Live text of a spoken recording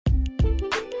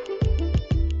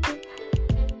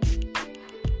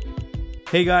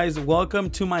Hey guys, welcome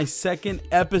to my second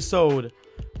episode.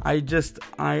 I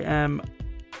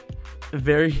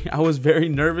was very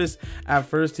nervous at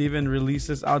first to even release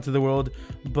this out to the world,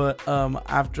 but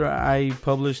after I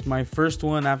published my first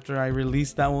one, after I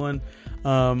released that one,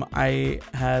 I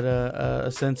had a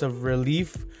sense of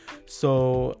relief.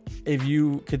 So if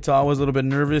you could tell, I was a little bit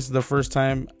nervous the first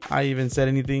time I even said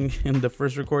anything in the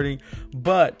first recording,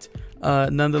 but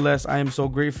nonetheless, I am so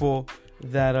grateful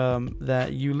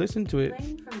that you listened to it.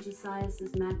 Playing from Josiah's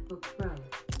MacBook Pro.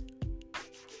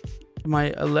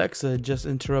 My Alexa just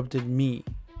interrupted me,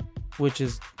 which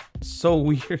is so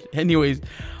weird. Anyways,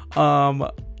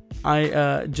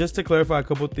 I just to clarify a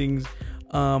couple things,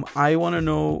 I want to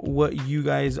know what you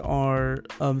guys are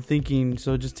thinking.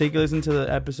 So just take a listen to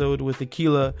the episode with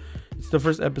Tequila. It's the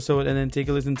first episode, and then take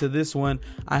a listen to this one.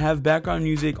 I have background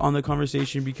music on the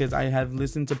conversation because I have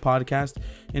listened to podcasts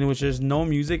in which there's no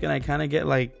music, and I kind of get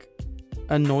like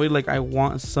annoyed, like I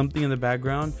want something in the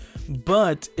background.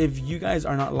 But if you guys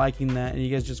are not liking that and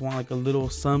you guys just want like a little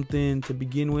something to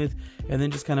begin with and then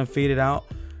just kind of fade it out,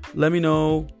 let me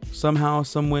know somehow,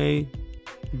 some way.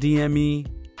 DM me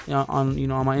on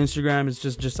my Instagram. It's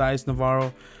just Josias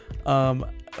Navarro.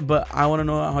 But I want to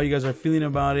know how you guys are feeling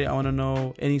about it. I want to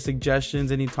know any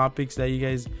suggestions, any topics that you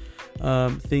guys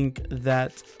think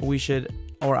that we should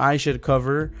or I should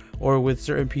cover, or with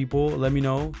certain people. Let me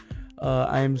know.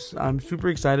 I'm super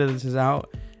excited this is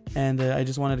out, and I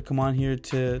just wanted to come on here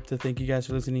to thank you guys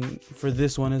for listening for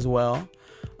this one as well.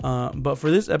 But for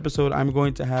this episode, I'm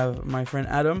going to have my friend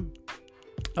Adam.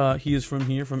 He is from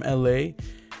LA,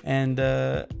 and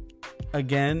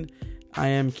again, I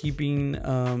am keeping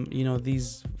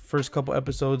these first couple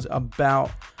episodes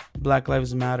about Black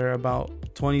Lives Matter, about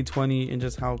 2020, and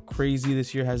just how crazy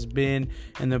this year has been,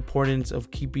 and the importance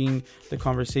of keeping the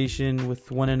conversation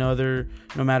with one another,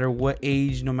 no matter what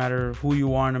age, no matter who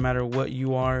you are, no matter what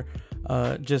you are.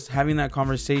 Just having that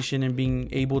conversation and being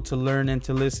able to learn and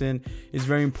to listen is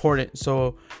very important.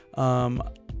 So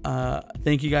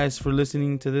thank you guys for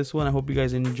listening to this one. I hope you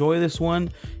guys enjoy this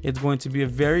one. It's going to be a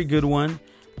very good one.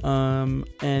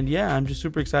 And yeah, I'm just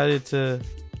super excited to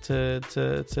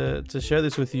share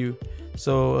this with you.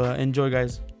 So enjoy,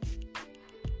 guys.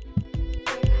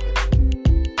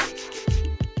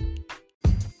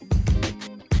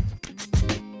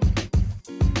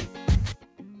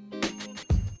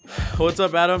 What's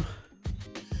up, Adam?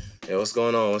 Hey, what's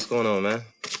going on, man?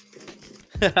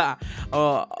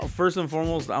 First and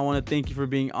foremost, I want to thank you for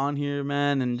being on here,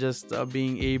 man, and just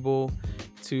being able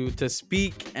to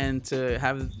speak and to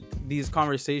have these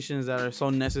conversations that are so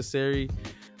necessary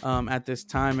at this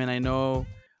time. And I know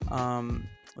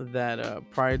that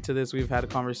prior to this, we've had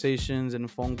conversations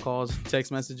and phone calls,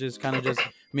 text messages, kind of just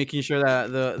making sure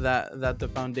that the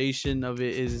foundation of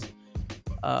it is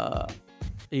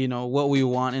what we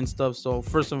want and stuff. So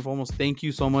first and foremost, thank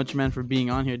you so much, man, for being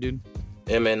on here, dude.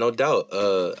 Yeah, man, no doubt.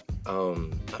 I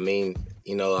mean,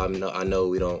 I know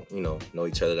we don't, know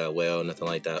each other that well, nothing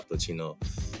like that, but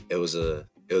it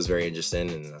was very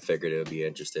interesting, and I figured it would be an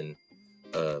interesting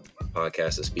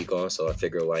podcast to speak on. So I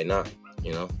figured, why not?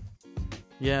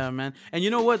 Yeah, man. And you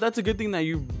know what? That's a good thing that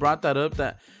you brought that up.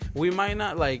 That we might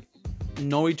not like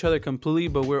know each other completely,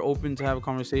 but we're open to have a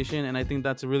conversation, and I think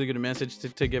that's a really good message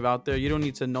to give out there. You don't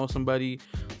need to know somebody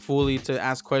fully to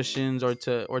ask questions or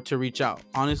to reach out,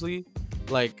 honestly.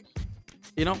 Like,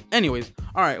 anyways,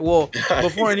 all right, well,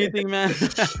 before anything, man,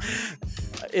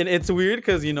 and it's weird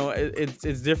because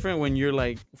it's different when you're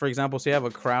like, for example, say you have a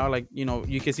crowd, like,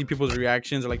 you can see people's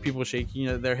reactions or like people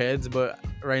shaking their heads, but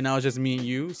right now it's just me and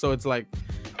you, so it's like,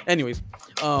 anyways,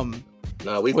 we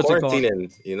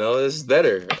quarantining, it's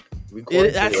better.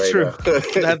 That's true.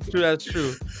 That's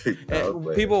true. No,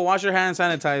 people, wash your hands,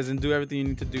 sanitize, and do everything you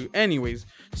need to do. Anyways,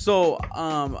 so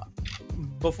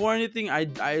before anything, I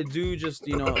do just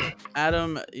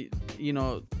Adam,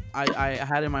 I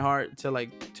had in my heart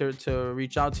to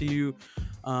reach out to you,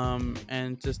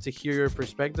 and just to hear your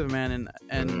perspective, man,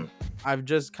 and I've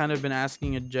just kind of been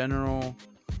asking a general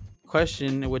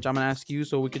question, which I'm gonna ask you,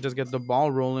 so we could just get the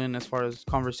ball rolling as far as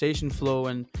conversation flow.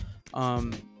 And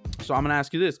so I'm gonna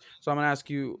ask you this. So I'm gonna ask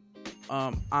you,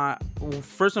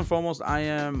 first and foremost, I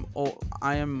am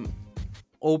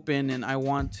open, and I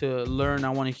want to learn. I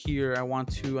want to hear. I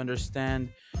want to understand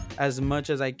as much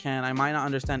as I can. I might not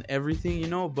understand everything,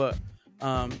 but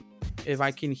if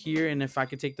I can hear and if I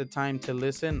could take the time to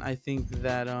listen, I think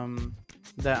that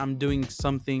that I'm doing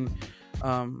something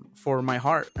for my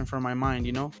heart and for my mind.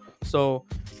 So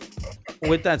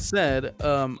with that said,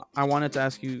 I wanted to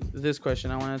ask you this question.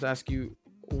 I wanted to ask you,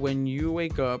 when you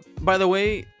wake up, by the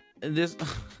way, this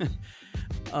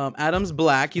Adam's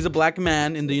black. He's a black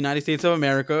man in the United States of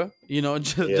America. You know,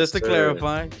 just to sir.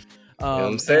 clarify. You know what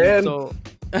I'm saying?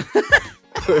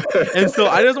 And so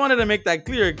I just wanted to make that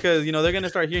clear because, you know, they're going to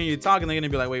start hearing you talk and they're going to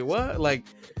be like, wait, what? Like,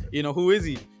 you know, who is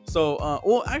he? So,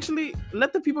 well, actually,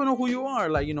 let the people know who you are.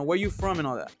 Like, you know, where you from and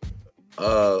all that.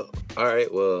 All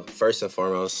right. Well, first and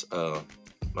foremost,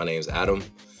 my name's Adam.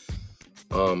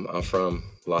 I'm from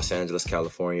Los Angeles,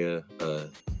 California,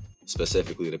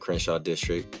 specifically the Crenshaw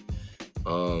district.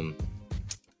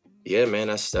 Yeah, man,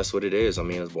 that's what it is. I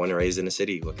mean, I was born and raised in the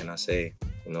city. What can I say?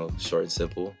 You know, short and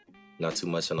simple. Not too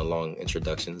much on the long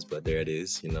introductions, but there it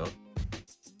is, you know.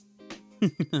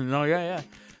 No, yeah.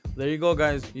 There you go,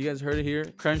 guys. You guys heard it here.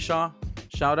 Crenshaw,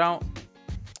 shout out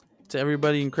to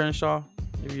everybody in Crenshaw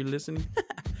if you're listening.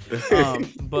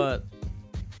 But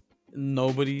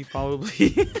nobody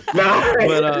probably. Nah,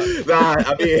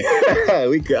 but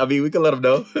we could let them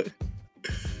know.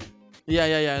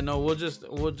 Yeah. No, we'll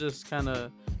just kind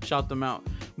of shout them out.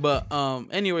 But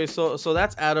anyway, so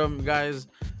that's Adam, guys.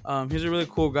 He's a really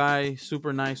cool guy,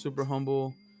 super nice, super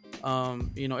humble.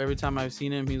 You know, every time I've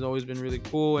seen him, he's always been really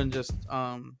cool and just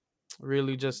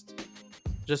really just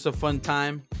a fun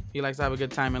time. He likes to have a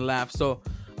good time and laugh. So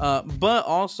but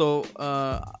also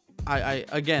I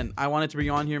wanted to bring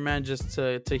you on here, man, just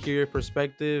to hear your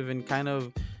perspective and kind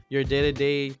of your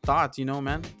day-to-day thoughts, you know,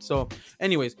 man. So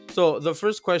anyways, so the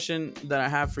first question that I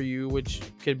have for you, which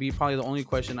could be probably the only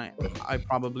question I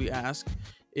probably ask,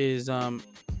 is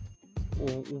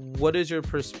what is your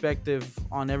perspective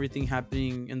on everything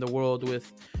happening in the world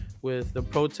with the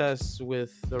protests,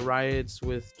 with the riots,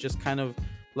 with just kind of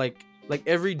like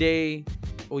every day,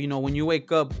 or, you know, when you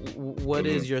wake up, what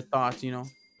is your thoughts, you know?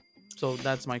 So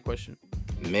that's my question.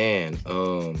 Man,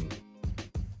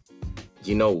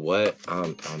 you know what?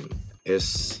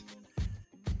 It's,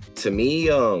 to me,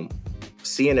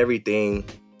 seeing everything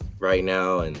right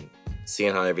now and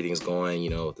seeing how everything's going,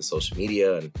 you know, with the social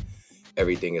media and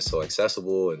everything is so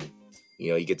accessible, and,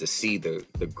 you know, you get to see the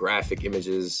graphic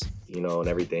images, you know, and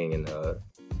everything. And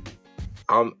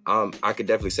I could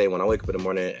definitely say when I wake up in the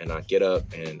morning and I get up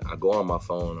and I go on my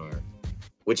phone, or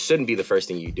which shouldn't be the first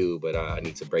thing you do, but I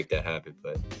need to break that habit.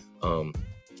 But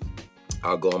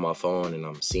I'll go on my phone and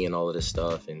I'm seeing all of this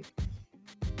stuff, and,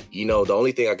 you know, the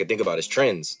only thing I could think about is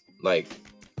trends. Like,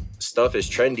 stuff is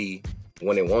trendy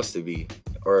when it wants to be,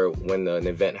 or when an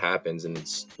event happens and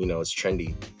it's, you know, it's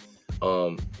trendy.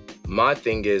 My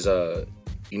thing is,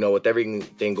 you know, with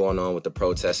everything going on with the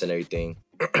protests and everything,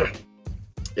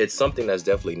 it's something that's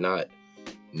definitely not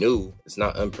new. It's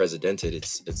not unprecedented.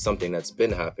 It's something that's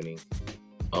been happening.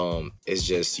 It's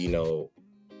just, you know,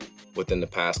 within the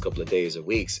past couple of days or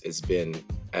weeks, it's been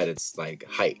at its like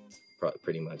height,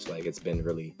 pretty much. Like, it's been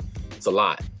really, it's a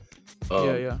lot.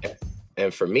 Yeah.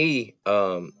 And for me,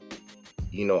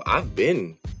 you know, I've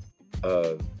been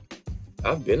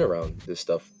around this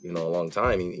stuff, you know, a long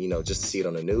time, you know, just to see it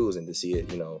on the news and to see it,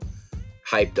 you know,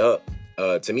 hyped up.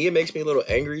 To me, it makes me a little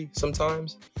angry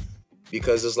sometimes,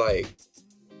 because it's like,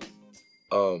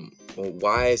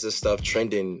 why is this stuff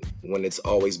trending when it's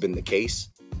always been the case?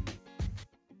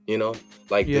 You know,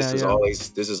 like, this has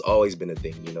always been a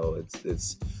thing, you know.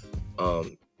 It's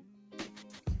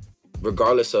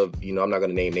regardless of, you know, I'm not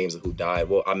gonna name names of who died.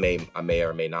 Well, I may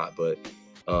or may not, but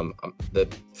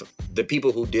the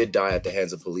people who did die at the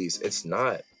hands of police, it's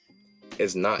not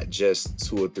just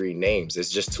 2 or 3 names. It's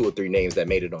just 2 or 3 names that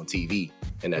made it on TV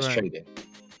and that's trending.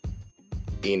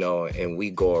 You know, and we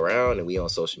go around and we on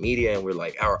social media and we're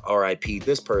like, R.I.P.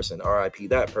 this person, R.I.P.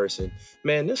 that person.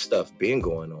 Man, this stuff been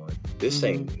going on. This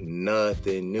ain't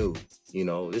nothing new. You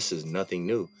know, this is nothing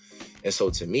new. And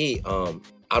so to me, I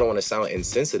don't want to sound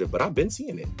insensitive, but I've been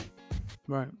seeing it.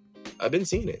 Right. I've been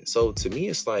seeing it. So to me,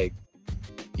 it's like,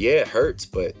 yeah, it hurts,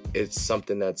 but it's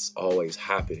something that's always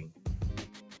happening.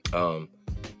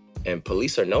 And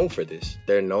police are known for this.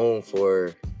 They're known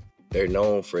for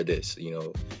this, you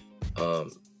know.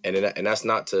 And that's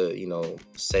not to, you know,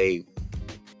 say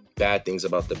bad things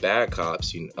about the bad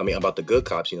cops. About the good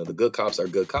cops. You know, the good cops are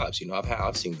good cops. You know,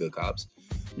 I've seen good cops.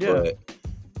 Yeah. But,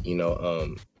 you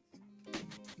know,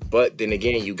 but then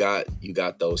again, you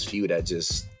got those few that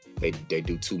just they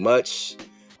do too much.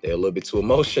 They're a little bit too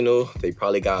emotional. They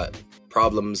probably got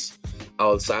problems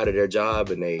outside of their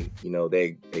job, and they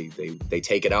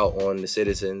take it out on the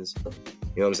citizens.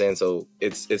 You know what I'm saying? So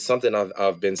it's something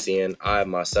I've been seeing. I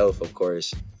myself, of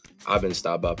course, I've been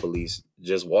stopped by police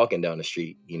just walking down the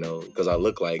street, you know, because I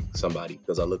look like somebody,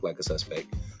 because I look like a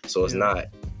suspect. So it's not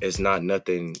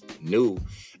nothing new.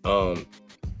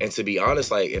 And to be honest,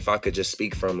 like, if I could just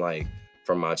speak from my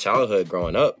childhood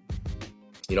growing up,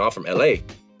 you know, I'm from LA,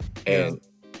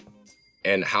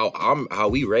 and how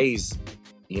we raise,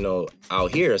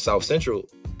 out here in South Central,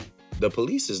 the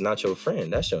police is not your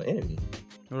friend. That's your enemy.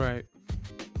 Right.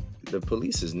 The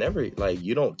police is never like,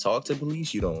 you don't talk to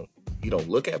police. You don't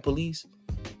look at police.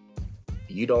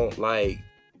 You don't like.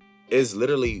 It's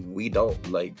literally we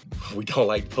don't like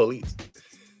police.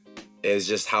 It's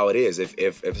just how it is. If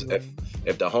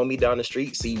the homie down the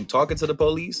street see you talking to the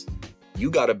police, you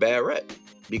got a bad rep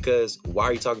because why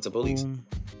are you talking to police?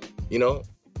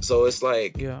 So it's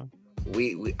like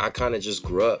I kind of just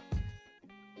grew up,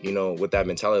 with that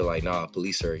mentality like, nah,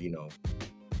 police are,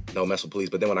 don't mess with police.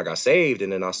 But then when I got saved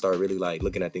and then I started really like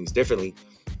looking at things differently,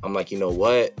 I'm like, you know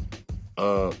what?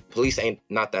 Police ain't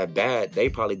not that bad. They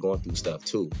probably going through stuff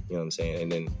too. You know what I'm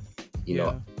saying? And then,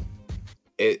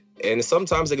 and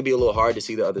sometimes it can be a little hard to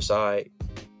see the other side,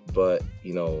 but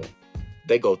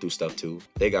they go through stuff too.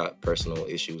 They got personal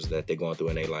issues that they're going through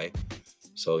in their life.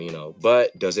 So,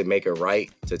 but does it make it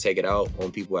right to take it out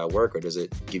on people at work, or does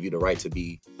it give you the right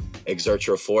to exert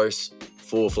your force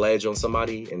full-fledged on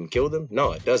somebody and kill them?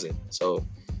 No, it doesn't. So,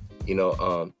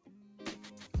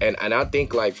 and I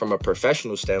think like from a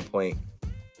professional standpoint,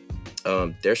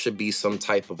 there should be some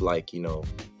type of like,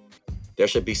 there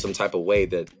should be some type of way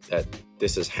that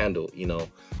this is handled.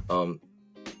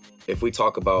 If we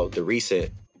talk about the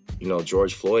recent,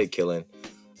 George Floyd killing,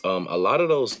 a lot of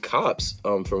those cops,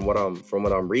 from what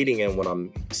I'm reading and what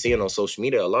I'm seeing on social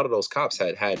media, a lot of those cops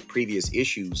had previous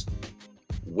issues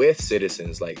with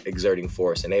citizens like exerting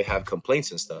force, and they have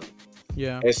complaints and stuff.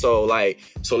 Yeah. And so let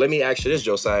me ask you this,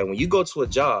 Josiah. When you go to a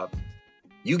job,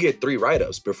 you get 3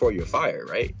 write-ups before you're fired,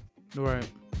 right? Right.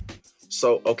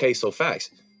 So, okay, so facts.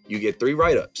 You get 3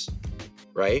 write-ups,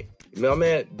 right? My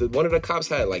man, one of the cops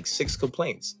had like 6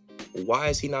 complaints. Why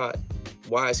is he not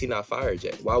fired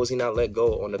yet? Why was he not let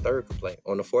go on the 3rd complaint,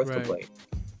 on the 4th complaint?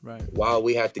 Right. Why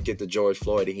we had to get to George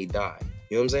Floyd and he died?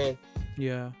 You know what I'm saying?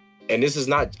 Yeah. And this is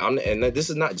not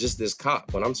just this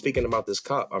cop. When I'm speaking about this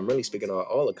cop, I'm really speaking about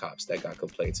all the cops that got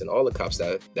complaints and all the cops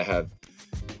that have,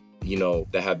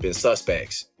 that have been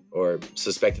suspects or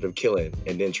suspected of killing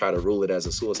and then try to rule it as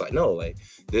a suicide. No, like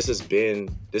this has been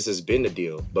the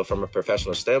deal. But from a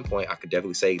professional standpoint, I could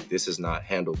definitely say this is not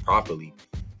handled properly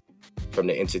from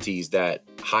the entities that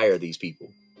hire these people,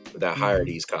 that hire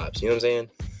these cops. You know what I'm saying?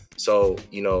 So,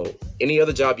 any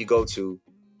other job you go to,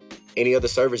 any other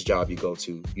service job you go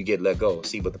to, you get let go.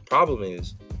 See, but the problem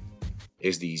is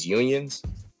these unions,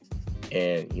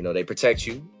 and they protect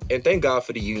you. And thank God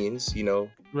for the unions.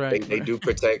 Right. They do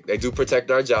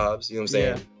protect our jobs. You know what I'm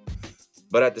saying? Yeah.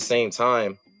 But at the same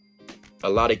time, a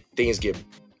lot of things get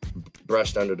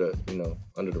brushed under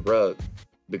the rug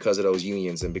because of those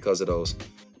unions and because of those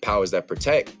powers that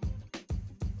protect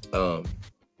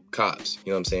cops.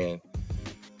 You know what I'm saying?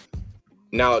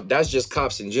 Now that's just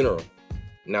cops in general.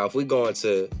 Now, if we go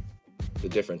into the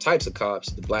different types of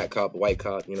cops, the black cop, white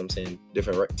cop, you know what I'm saying,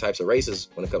 different types of races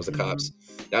when it comes to cops,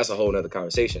 that's a whole nother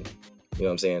conversation. You know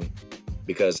what I'm saying?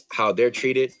 Because how they're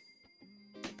treated,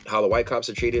 how the white cops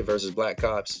are treated versus black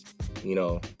cops,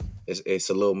 it's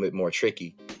a little bit more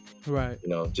tricky. Right.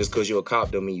 Just because you're a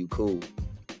cop don't mean you cool.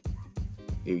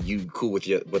 You cool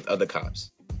with other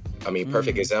cops. I mean,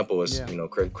 perfect example is,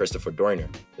 Christopher Dorner.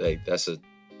 Like, that's a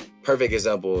perfect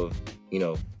example of,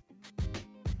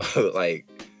 like,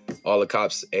 all the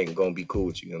cops ain't gonna be cool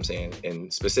with you, you know what I'm saying?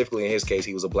 And specifically in his case,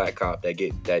 he was a black cop that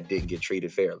didn't get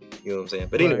treated fairly. You know what I'm saying?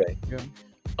 But anyway,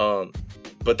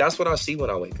 but that's what I see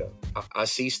when I wake up. I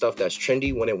see stuff that's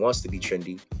trendy when it wants to be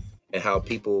trendy, and how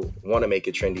people want to make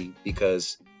it trendy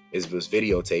because it was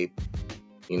videotape,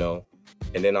 and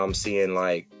then I'm seeing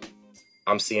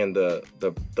the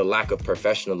lack of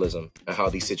professionalism and how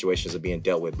these situations are being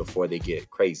dealt with before they get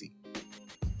crazy.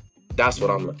 That's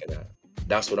what I'm looking at.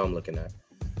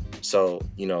 So,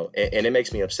 and it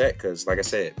makes me upset because, like I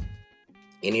said,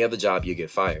 any other job you get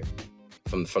fired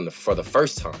for the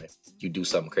first time you do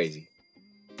something crazy,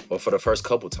 or for the first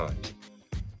couple times,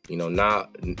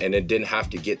 and it didn't have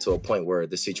to get to a point where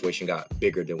the situation got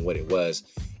bigger than what it was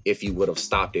if you would have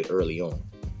stopped it early on.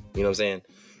 You know what I'm saying?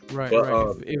 Right. But,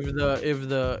 right. If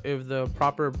the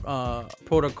proper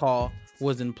protocol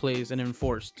was in place and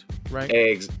enforced, right?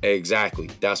 Exactly.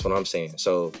 That's what I'm saying.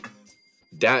 So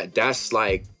that's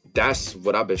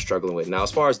what I've been struggling with. Now,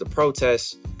 as far as the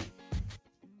protests,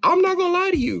 I'm not gonna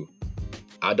lie to you,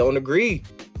 I don't agree.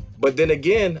 But then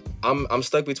again, I'm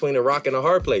stuck between a rock and a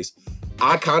hard place.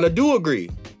 I kind of do agree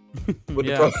with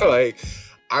the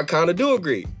I kind of do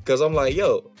agree, because I'm like,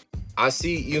 yo, I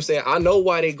see, you know what I'm saying? I know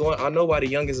why the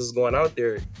youngest is going out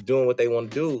there doing what they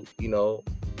want to do,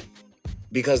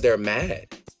 because they're mad.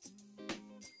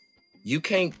 You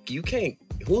can't,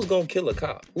 who's going to kill a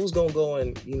cop? Who's going to go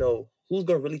and, who's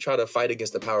going to really try to fight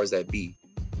against the powers that be?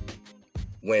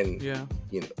 when Yeah.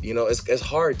 it's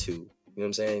hard to, you know what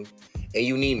I'm saying, and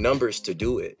you need numbers to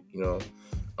do it, and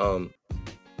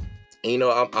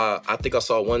I think I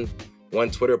saw one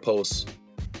Twitter post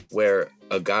where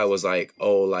a guy was like,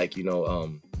 oh, like,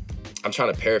 I'm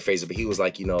trying to paraphrase it, but he was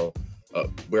like,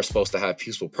 we're supposed to have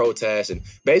peaceful protests, and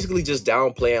basically just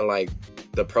downplaying like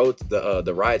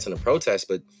the riots and the protests.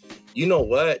 But you know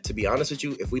what? To be honest with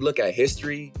you, if we look at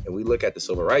history and we look at the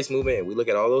civil rights movement and we look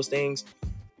at all those things,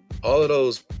 all of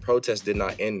those protests did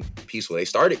not end peaceful. They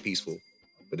started peaceful,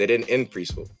 but they didn't end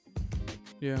peaceful.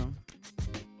 Yeah.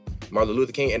 Martin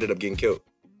Luther King ended up getting killed.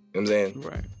 You know what I'm saying?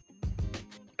 Right.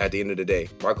 At the end of the day,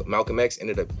 Malcolm X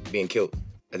ended up being killed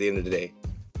at the end of the day.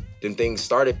 Then things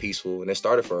started peaceful and it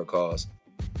started for a cause.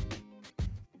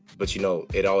 But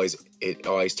it always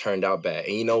turned out bad.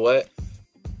 And you know what?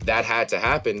 That had to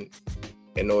happen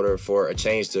in order for a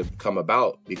change to come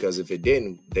about, because if it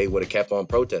didn't, they would have kept on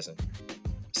protesting.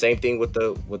 Same thing with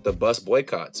the bus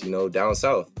boycotts, down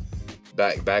south,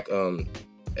 back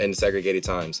in segregated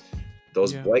times.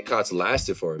 Those boycotts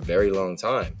lasted for a very long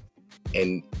time.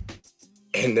 And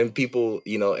then people,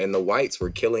 and the whites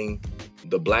were killing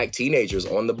the black teenagers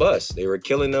on the bus. They were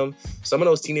killing them. Some of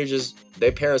those teenagers,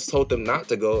 their parents told them not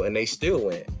to go, and they still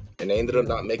went. And they ended up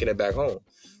not making it back home.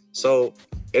 So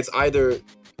it's either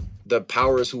the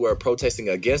powers who are protesting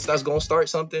against us going to start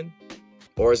something,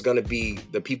 or it's going to be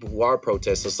the people who are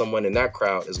protesting, someone in that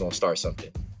crowd is going to start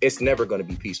something. It's never going to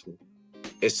be peaceful.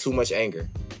 It's too much anger.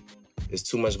 It's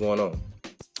too much going on.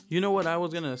 You know what I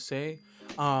was gonna say?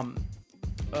 Because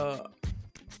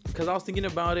I was thinking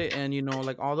about it, and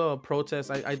like all the protests,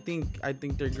 I think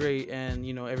they're great, and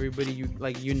everybody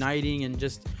uniting and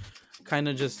just kind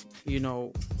of just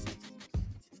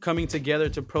coming together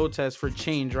to protest for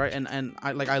change, right? And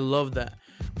I love that,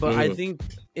 but I think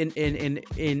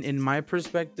in my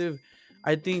perspective,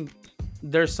 I think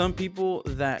there's some people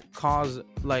that cause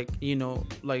like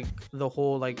the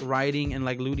whole rioting and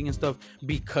looting and stuff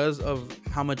because of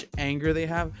how much anger they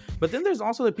have. But then there's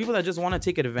also the people that just want to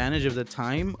take advantage of the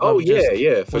time. Oh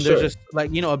yeah, for when sure. There's just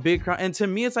a big crowd. And to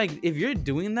me, it's like, if you're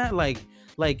doing that, like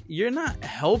you're not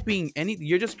helping any.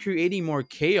 You're just creating more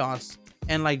chaos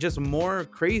and just more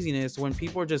craziness when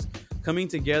people are just coming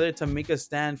together to make a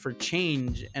stand for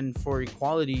change and for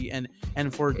equality and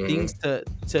for things to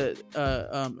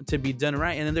be done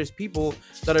right. And then there's people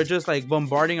that are just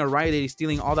bombarding a Rite Aid,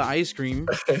 stealing all the ice cream.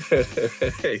 What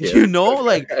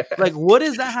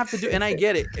does that have to do? And I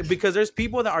get it, because there's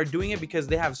people that are doing it because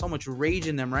they have so much rage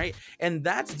in them, right? And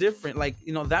that's different.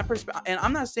 That perspective. And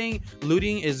I'm not saying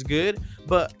looting is good,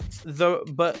 but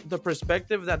the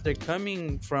perspective that they're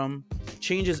coming from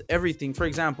changes everything. For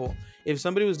example, if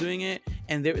somebody was doing it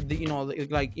and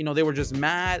they were just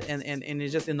mad and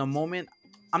it's just in the moment,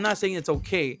 I'm not saying it's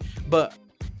okay, but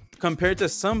compared to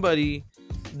somebody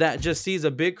that just sees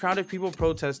a big crowd of people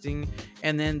protesting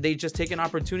and then they just take an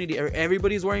opportunity,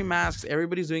 everybody's wearing masks,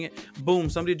 everybody's doing it,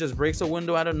 boom, somebody just breaks a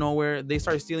window out of nowhere, they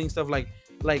start stealing stuff like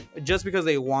just because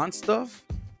they want stuff,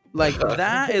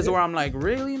 that is where I'm like,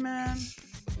 really, man?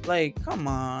 Come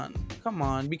on,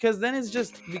 because then it's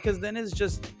just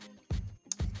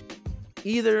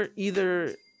either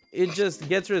it just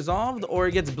gets resolved or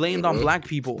it gets blamed on black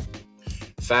people.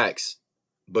 Facts.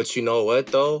 But you know what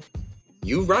though?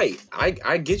 You right.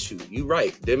 I get you. You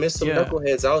right. There is some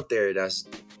knuckleheads out there that's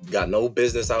got no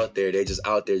business out there. They're just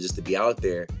out there just to be out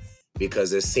there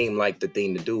because it seemed like the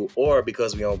thing to do, or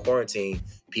because we on quarantine,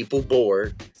 people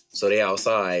bored, so they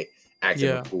outside acting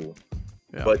a fool.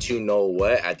 Yeah. But you know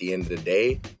what? At the end of the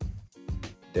day,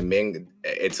 the men,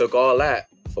 it took all that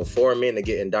for 4 men to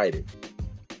get indicted.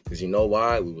 Because you know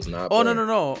why? We was not playing.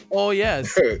 No. Oh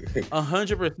yes.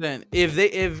 100%.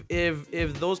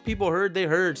 If those people heard, they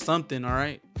heard something, all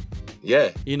right? Yeah.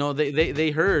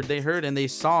 They heard and they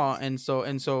saw, and so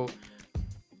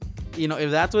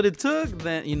if that's what it took,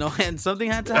 then and something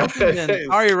had to happen, then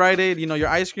sorry, Rite Aid, your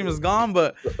ice cream is gone,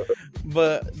 but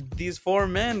these 4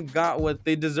 men got what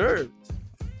they deserved.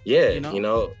 Yeah,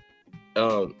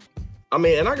 I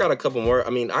mean, and I got a couple more. I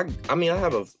mean, I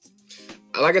have a,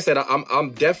 like I said, I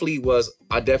definitely was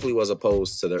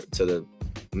opposed to the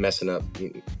messing up.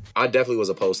 I definitely was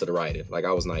opposed to the rioting.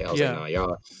 I was like, nah,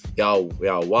 y'all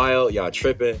wild, y'all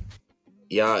tripping,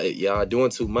 y'all doing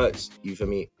too much. You feel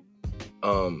me?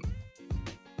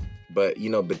 But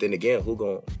but then again, who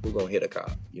gonna hit a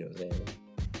cop? You know what I'm saying?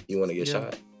 You want to get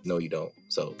shot? No, you don't.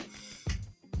 So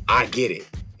I get it.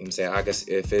 You know what I'm saying? I guess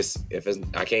if it's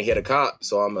I can't hit a cop,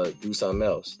 so I'm gonna do something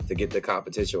else to get the cop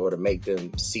attention or to make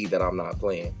them see that I'm not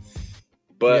playing.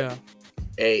 But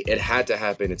it had to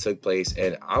happen. It took place,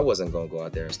 and I wasn't gonna go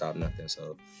out there and stop nothing.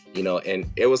 So, you know, and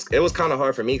it was kind of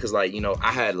hard for me because, like, you know,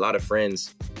 I had a lot of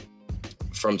friends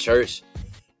from church,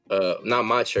 not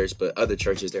my church, but other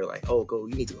churches. They're like, oh,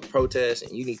 you need to go protest,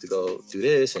 and you need to go do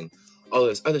this, and all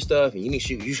this other stuff, and you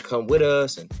should come with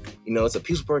us, and you know, it's a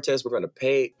peaceful protest. We're gonna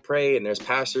pray, and there's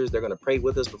pastors. They're gonna pray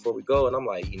with us before we go. And I'm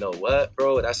like, you know what,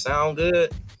 bro, that sound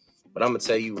good, but I'm gonna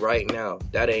tell you right now,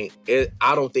 that ain't it.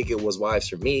 I don't think it was wise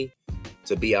for me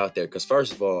to be out there, because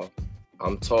first of all,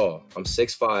 I'm tall, I'm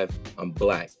 6'5", I'm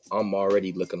black, I'm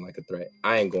already looking like a threat.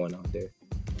 I ain't going out there.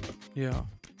 Yeah.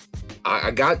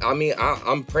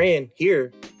 I'm praying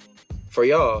here for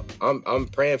y'all. I'm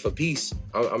praying for peace.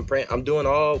 I'm praying. I'm doing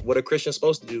all what a Christian's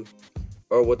supposed to do,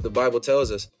 or what the Bible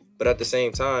tells us. But at the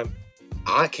same time,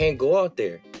 I can't go out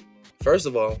there. First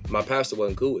of all, my pastor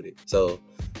wasn't cool with it. So,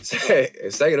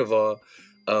 second of all,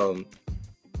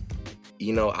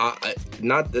 you know, I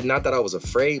not that I was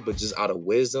afraid, but just out of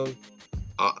wisdom,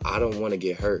 I don't want to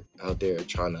get hurt out there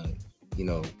trying to, you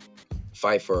know,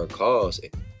 fight for a cause,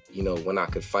 you know, when I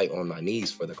could fight on my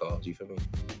knees for the cause. You feel me?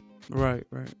 Right.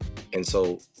 And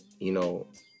so, you know,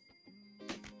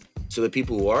 to the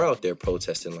people who are out there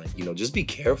protesting, like, you know, just be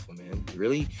careful, man.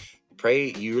 Really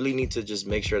pray. You really need to just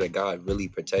make sure that God really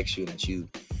protects you, and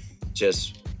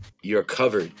that you're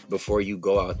covered before you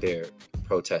go out there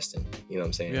protesting. You know what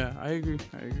I'm saying? Yeah, I agree.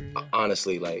 Yeah.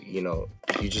 Honestly, like, you know,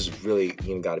 you just really,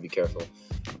 you got to be careful.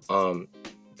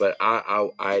 But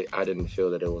I didn't feel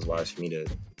that it was wise for me to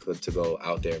go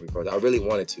out there and protest. I really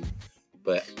wanted to,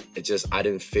 but I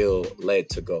didn't feel led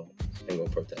to go and go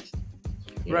protest.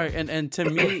 Right. And to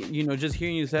me, you know, just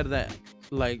hearing you said that,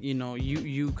 like, you know,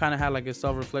 you kind of had like a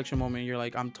self-reflection moment. You're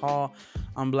like, I'm tall,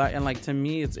 I'm black, and like, to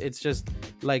me, it's just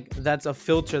like, that's a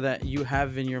filter that you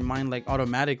have in your mind, like,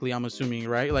 automatically, I'm assuming,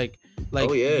 right? Like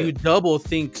oh, yeah. You double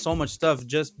think so much stuff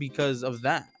just because of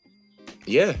that.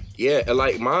 Yeah. And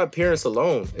like, my appearance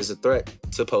alone is a threat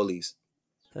to police.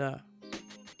 Yeah.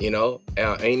 You know,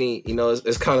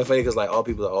 it's kind of funny because, like,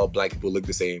 all black people look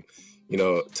the same, you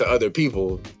know, to other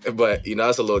people. But, you know,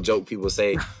 that's a little joke people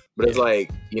say. But it's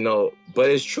like, you know, but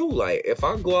it's true. Like, if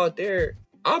I go out there,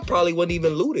 I probably wasn't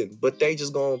even looting, but they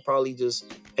just gonna probably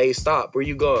just, hey, stop, where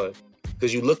you going?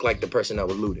 Because you look like the person that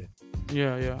was looting.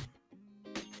 Yeah.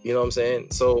 You know what I'm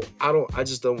saying? So I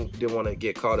just didn't want to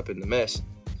get caught up in the mess.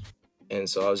 And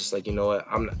so I was just like, you know what,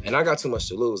 I got too much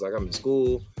to lose. Like, I'm in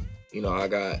school, you know,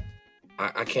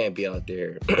 I can't be out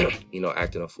there, you know,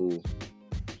 acting a fool,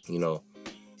 you know.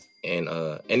 And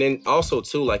then also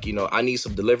too, like, you know, I need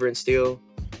some deliverance still.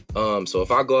 So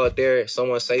if I go out there,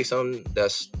 someone say something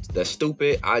that's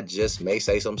stupid, I just may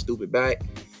say something stupid back.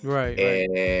 Right.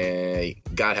 And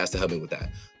God has to help me with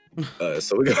that.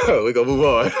 So we gonna move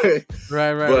on.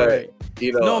 Right.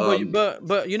 You know, no,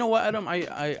 but you know what, Adam,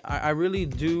 I really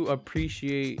do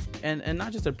appreciate, and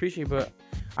not just appreciate, but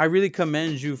I really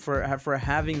commend you for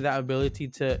having that ability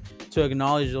to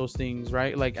acknowledge those things,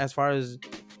 right? Like, as far as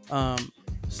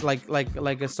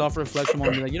like a self-reflection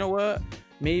moment, like, you know what,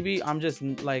 maybe I'm just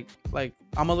like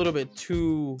I'm a little bit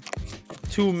too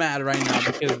mad right now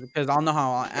because I don't know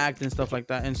how I act and stuff like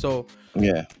that. And so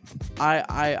yeah,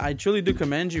 I truly do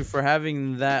commend you for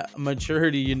having that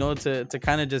maturity, you know, to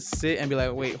kind of just sit and be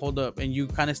like, wait, hold up, and you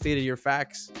kind of stated your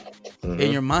facts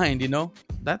in your mind, you know.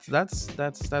 That's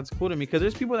cool to me, because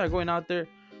there's people that are going out there,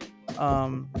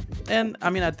 and I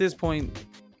mean, at this point,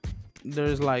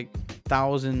 there's like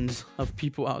thousands of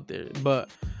people out there,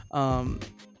 but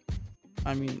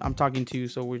I mean, I'm talking to you,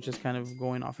 so we're just kind of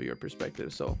going off of your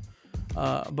perspective. So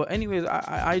but anyways,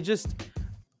 I just,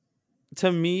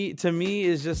 to me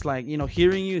is just like, you know,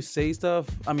 hearing you say stuff,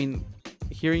 I mean,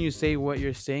 hearing you say what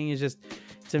you're saying is just,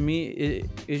 to me,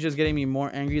 it's just getting me more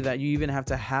angry that you even have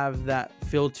to have that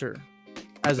filter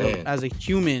as a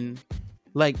human.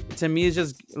 Like, to me, it's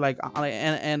just like,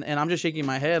 and I'm just shaking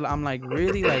my head. I'm like,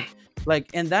 really? like,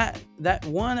 and that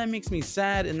one, that makes me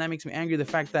sad, and that makes me angry, the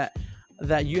fact that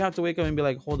you have to wake up and be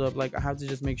like, hold up, like, I have to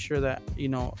just make sure that, you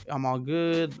know, I'm all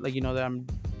good, like, you know, that I'm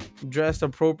dressed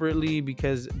appropriately,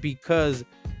 because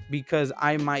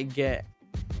I might get,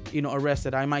 you know,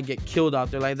 arrested, I might get killed out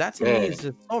there. Like, that to me is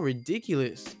just so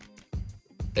ridiculous.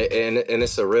 And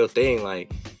it's a real thing.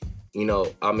 Like, you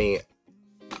know, I mean,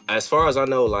 as far as I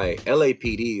know, like,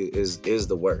 LAPD is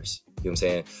the worst. You know what I'm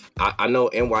saying? I know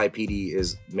NYPD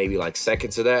is maybe like second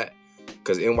to that,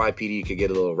 because NYPD could get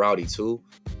a little rowdy too.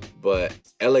 But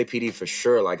LAPD for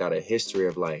sure, like, got a history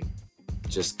of, like,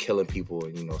 just killing people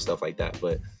and, you know, stuff like that.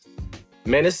 But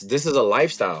man, this is a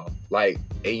lifestyle. Like,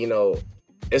 and, you know,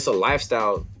 it's a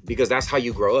lifestyle because that's how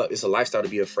you grow up. It's a lifestyle to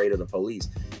be afraid of the police.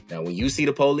 Now, when you see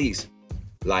the police,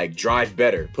 Like, drive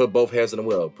better. Put both hands on the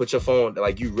wheel. Put your phone,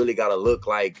 like, you really gotta look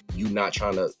like you not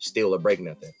trying to steal or break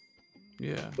nothing.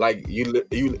 Yeah. Like,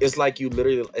 it's like you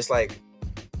literally, it's like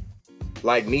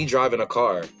me driving a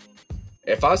car.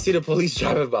 If I see the police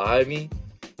driving behind me,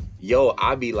 yo,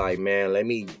 I'd be like, man,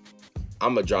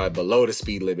 I'm gonna drive below the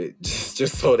speed limit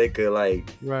just so they could, like,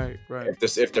 Right.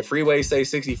 if the freeway say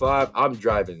 65, I'm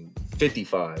driving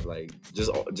 55, like,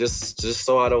 just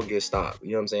so I don't get stopped. You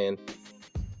know what I'm saying?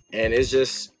 And it's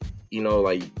just, you know,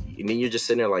 like, and then you're just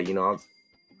sitting there like, you know,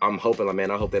 I'm hoping, like, man,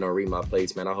 I hope they don't read my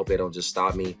plates, man. I hope they don't just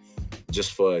stop me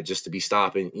just to be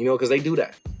stopping, you know, because they do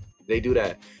that.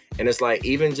 And it's like,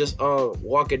 even just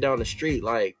walking down the street,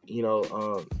 like, you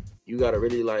know, you gotta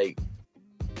really, like,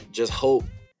 just hope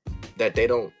that they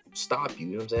don't stop you.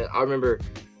 You know what I'm saying? I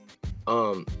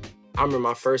remember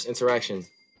my first interaction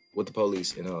with the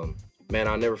police, and man,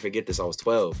 I'll never forget this. I was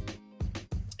 12,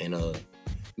 and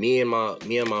me and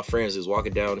my friends was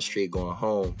walking down the street going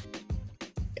home,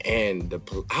 and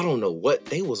I don't know what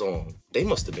they was on. They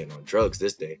must have been on drugs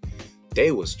this day.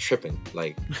 They was tripping,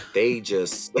 like, they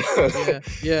just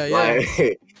yeah. Like,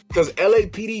 because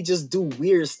LAPD just do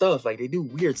weird stuff. Like, they do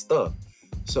weird stuff.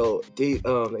 So they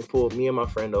pulled me and my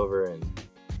friend over, and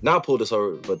not pulled us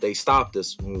over, but they stopped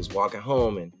us when we was walking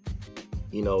home, and,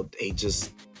 you know, they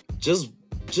just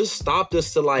stopped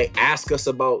us to, like, ask us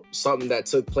about something that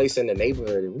took place in the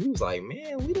neighborhood. And we was like,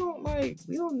 man, we don't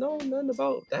know nothing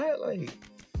about that. Like, you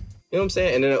know what I'm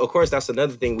saying? And then, of course, that's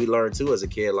another thing we learned too as a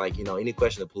kid. Like, you know, any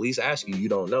question the police ask you, you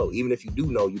don't know. Even if you do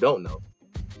know, you don't know,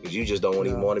 because you just don't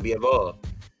even want to be involved.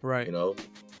 Right. You know?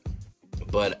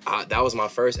 But that was my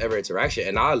first ever interaction.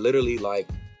 And I literally, like,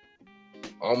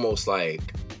 almost, like,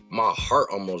 my heart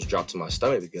almost dropped to my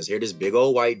stomach, because here this big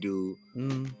old white dude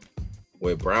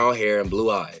with brown hair and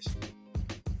blue eyes.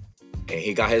 And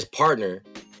he got his partner.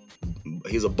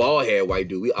 He's a bald head white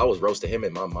dude. I was roasting him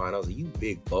in my mind. I was like, you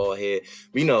big bald head.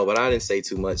 You know, but I didn't say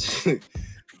too much.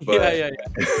 But, yeah.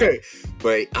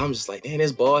 But I'm just like, man,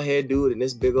 this bald head dude and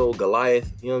this big old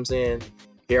Goliath, you know what I'm saying?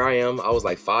 Here I am. I was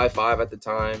like 5'5" at the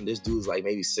time. This dude's like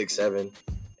maybe 6'7".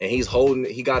 And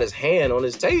he got his hand on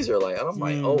his taser. Like, and I'm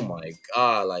like, oh my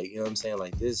God. Like, you know what I'm saying?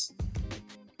 Like, this,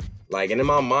 like, and in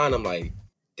my mind, I'm like,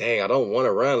 dang, I don't want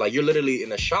to run. Like, you're literally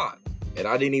in a shot. And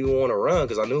I didn't even want to run,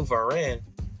 because I knew if I ran,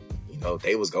 you know,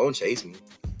 they was going to chase me.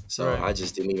 So right. I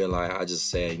just didn't even, like, I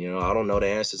just said, you know, I don't know the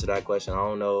answer to that question. I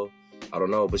don't know.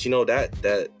 But, you know, that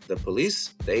the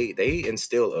police, they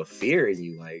instill a fear in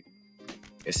you, like,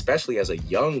 especially as a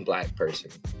young Black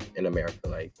person in America.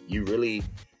 Like, you really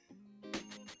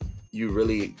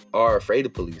are afraid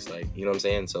of police. Like, you know what I'm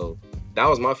saying? So that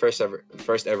was my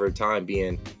first ever time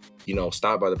being, you know,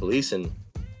 stopped by the police. And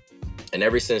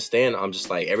ever since then, I'm just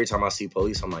like, every time I see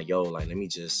police, I'm like, yo, like, let me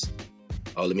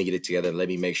get it together. Let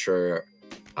me make sure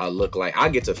I look like I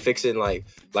get to fix it. Like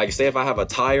say if I have a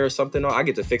tire or something, I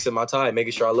get to fix it my tire,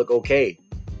 making sure I look okay.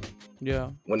 Yeah.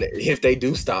 If they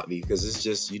do stop me, because it's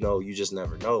just, you know, you just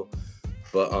never know.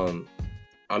 But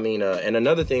I mean, and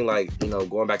another thing, like, you know,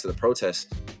 going back to the protests,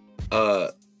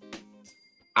 I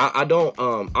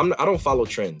don't follow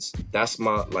trends. That's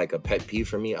my, like, a pet peeve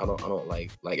for me. I don't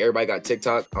like everybody got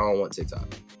TikTok. I don't want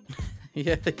TikTok.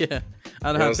 yeah.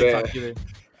 I don't have TikTok either.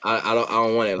 I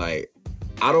don't want it. Like,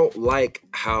 I don't like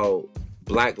how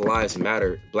Black Lives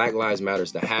Matter, the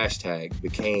hashtag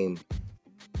became.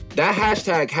 That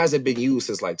hashtag hasn't been used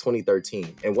since like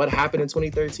 2013. And what happened in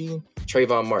 2013?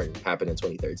 Trayvon Martin happened in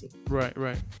 2013. Right.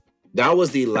 That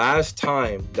was the last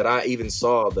time that I even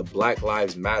saw the Black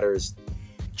Lives Matters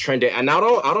trending. And I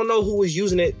don't know who was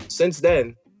using it since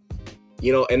then.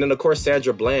 You know, and then of course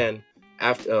Sandra Bland,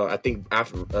 after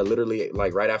literally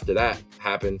like right after that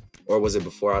happened, or was it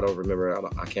before? I don't remember.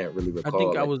 I can't really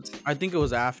recall. I think it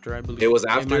was after. I believe it was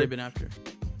after. It might have been after.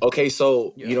 Okay,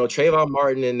 so, you know, Trayvon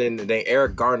Martin and then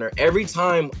Eric Garner, every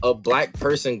time a Black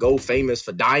person go famous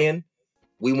for dying,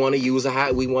 we want to use the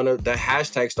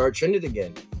hashtag start trending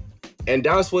again. And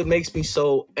that's what makes me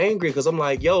so angry, because I'm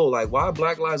like, yo, like, why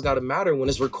Black Lives gotta matter when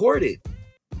it's recorded?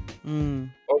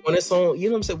 Or when it's on, you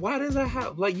know what I'm saying? Why does that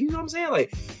have, like, you know what I'm saying?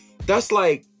 Like, that's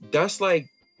like the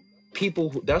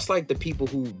people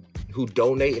who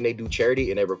donate and they do charity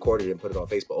and they record it and put it on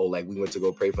Facebook. Oh, like, we went to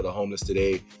go pray for the homeless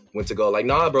today. Like,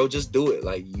 nah, bro, just do it.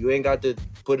 Like, you ain't got to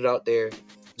put it out there.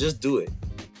 Just do it. You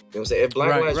know what I'm saying? If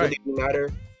Black Lives really do matter,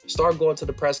 start going to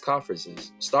the press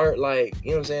conferences. Start, like, you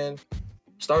know what I'm saying?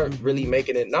 Start really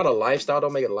making it not a lifestyle.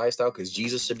 Don't make it a lifestyle, because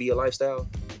Jesus should be a lifestyle.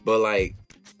 But like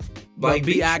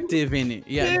be active in it.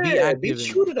 Yeah, be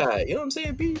true to that. You know what I'm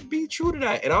saying? Be true to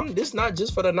that. And this not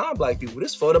just for the non-Black people.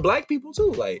 This for the Black people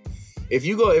too. Like, if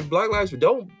Black Lives,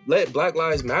 don't let Black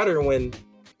Lives matter when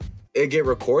it get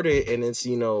recorded and it's,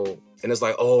 you know, and it's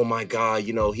like, oh my God,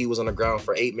 you know, he was on the ground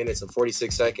for 8 minutes and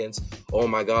 46 seconds. Oh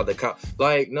my God, the cop.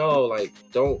 Like, no, like,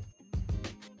 don't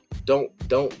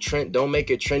make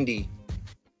it trendy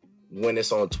when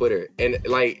it's on Twitter. And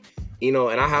like, you know,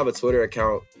 and I have a Twitter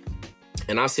account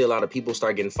and I see a lot of people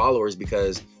start getting followers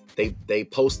because they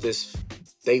post this,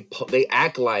 they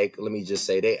act like, let me just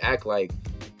say, they act like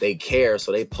they care.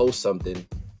 So they post something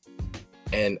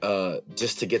and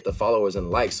just to get the followers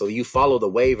and likes. So you follow the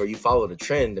wave or you follow the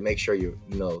trend to make sure you're,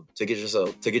 you know, to get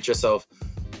yourself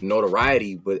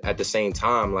notoriety, but at the same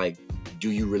time, like,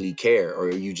 do you really care or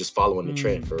are you just following the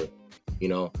trend for, you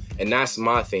know? And that's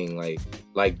my thing.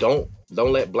 Like don't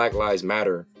let Black Lives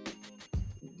Matter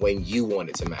when you want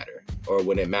it to matter or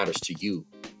when it matters to you.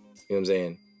 You know what I'm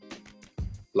saying?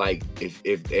 Like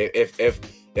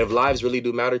if lives really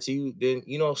do matter to you, then,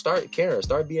 you know, start caring,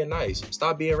 start being nice,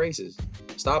 stop being racist.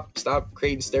 Stop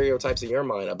creating stereotypes in your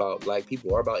mind about Black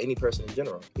people or about any person in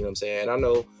general. You know what I'm saying? And I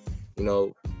know, you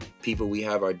know, people, we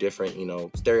have our different, you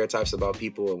know, stereotypes about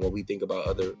people and what we think about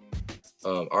other,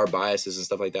 our biases and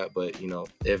stuff like that. But, you know,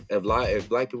 if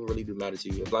Black people really do matter to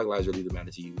you, if Black lives really do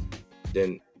matter to you,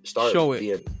 then show it.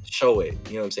 You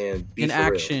know what I'm saying? Be in for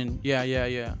action. real.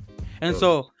 Yeah. And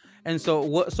so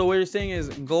what you're saying is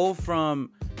go from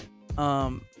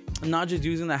not just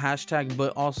using the hashtag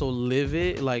but also live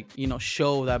it, like, you know,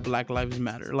 show that Black Lives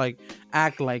Matter, like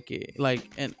act like it,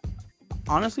 like. And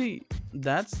honestly,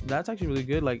 that's actually really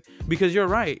good, like, because you're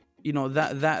right, you know,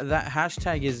 that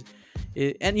hashtag is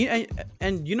it, and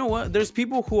you know what, there's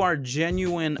people who are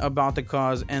genuine about the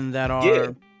cause and that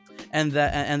are and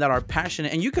that are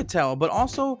passionate, and you could tell, but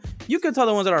also you could tell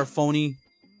the ones that are phony,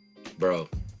 bro.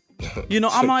 You know,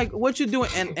 I'm like, what you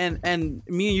doing? And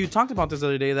me and you talked about this the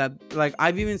other day, that like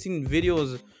I've even seen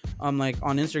videos like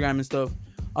on Instagram and stuff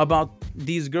about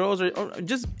these girls or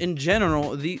just in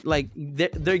general,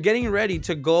 they're getting ready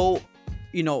to go,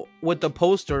 you know, with the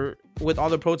poster with all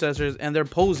the protesters and they're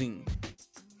posing.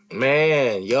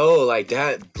 Man, yo, like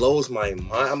that blows my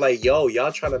mind. I'm like, yo,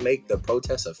 y'all trying to make the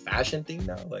protest a fashion thing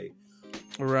now? Like,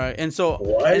 right. And so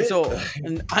what?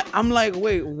 And I'm like,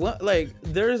 wait, what? Like,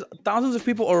 there's thousands of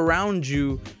people around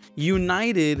you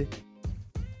united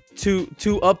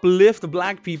to uplift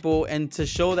Black people and to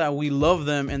show that we love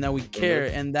them and that we care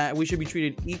and that we should be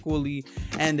treated equally.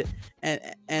 And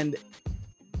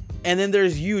then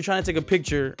there's you trying to take a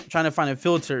picture, trying to find a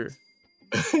filter.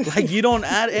 Like, you don't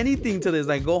add anything to this.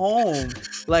 Like, go home.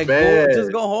 Like,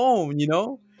 just go home, you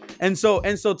know? And so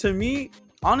to me,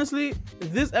 honestly,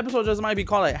 this episode just might be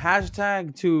called like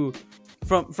hashtag to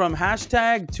from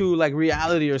hashtag to like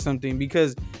reality or something,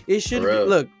 because it should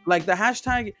look like the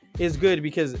hashtag is good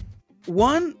because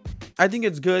one, I think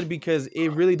it's good because it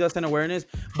really does send awareness,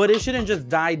 but it shouldn't just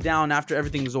die down after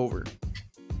everything's over.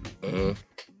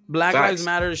 Black Lives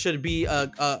Matter should be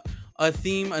a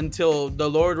theme until the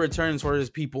Lord returns for his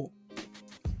people.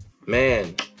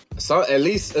 Man, so at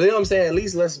least, you know what I'm saying? At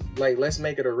least let's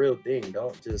make it a real thing.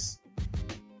 Don't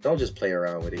just play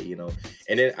around with it, you know.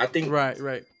 And then I think right.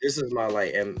 This is my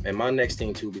like and my next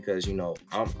thing too, because, you know,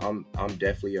 I'm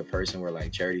definitely a person where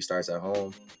like charity starts at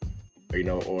home,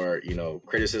 or, you know,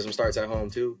 criticism starts at home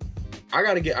too. I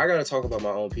gotta talk about my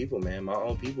own people, man. My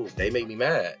own people, they make me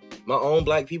mad. My own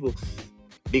Black people,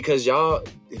 because y'all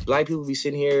Black people be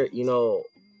sitting here, you know,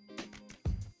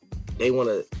 they want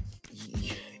to.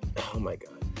 Oh my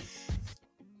God.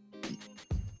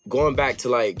 Going back to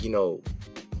like, you know,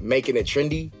 making it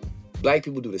trendy, Black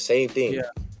people do the same thing. Yeah.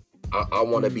 I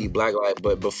want to be Black life,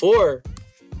 but before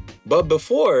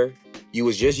you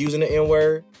was just using the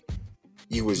N-word,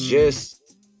 you was just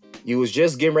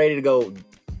getting ready to go,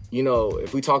 you know,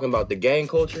 if we talking about the gang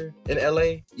culture in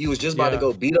LA, you was just about to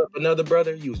go beat up another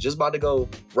brother, you was just about to go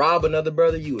rob another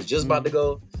brother, you was just about to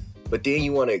go, but then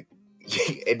you want to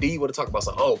talk about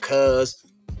some, oh, cuz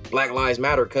Black Lives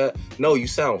Matter, cut. No, you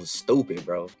sound stupid,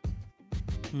 bro.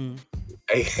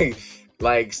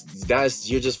 Like,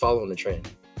 you're just following the trend,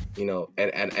 you know.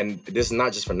 And this is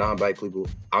not just for non-Black people.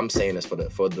 I'm saying this for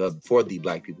the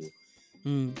Black people.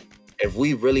 If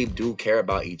we really do care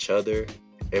about each other,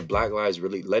 if Black lives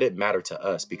really, let it matter to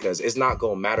us, because it's not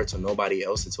gonna matter to nobody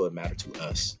else until it matters to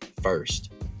us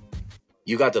first.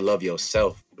 You got to love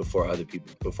yourself before other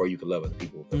people, before you can love other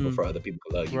people, before other people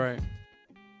can love you. Right.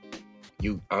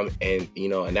 And you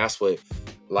know, and that's what,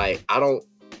 like, I don't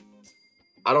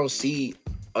see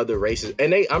other races,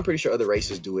 and I'm pretty sure other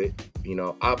races do it, you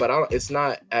know, but it's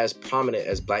not as prominent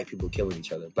as Black people killing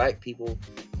each other. Black people,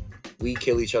 we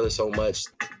kill each other so much.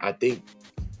 I think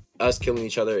us killing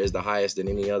each other is the highest than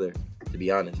any other, to be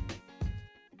honest.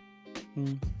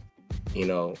 You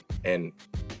know, and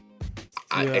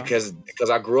Yeah. Because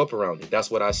I grew up around it.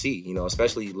 That's what I see. You know,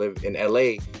 especially live in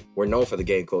LA. We're known for the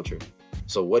gang culture.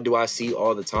 So what do I see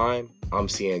all the time? I'm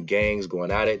seeing gangs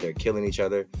going at it. They're killing each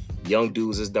other. Young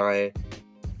dudes is dying.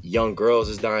 Young girls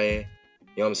is dying.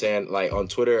 You know what I'm saying? Like on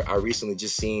Twitter, I recently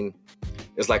just seen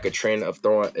it's like a trend of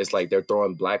it's like they're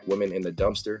throwing black women in the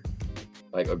dumpster.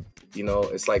 Like you know,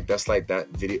 it's like that's like that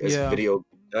video. It's video,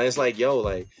 and it's like, yo,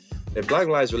 like if Black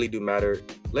lives really do matter,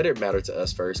 let it matter to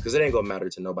us first, because it ain't gonna matter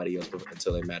to nobody else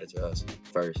until they matter to us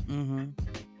first. Mm-hmm.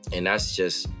 And that's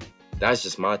just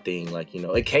my thing. Like, you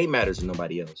know, it can't matter to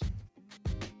nobody else.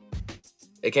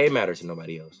 It can't matter to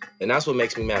nobody else, and that's what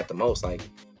makes me mad the most. Like,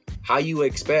 how you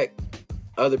expect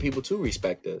other people to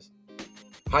respect us?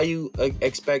 How you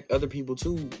expect other people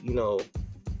to, you know,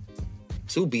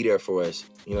 to be there for us?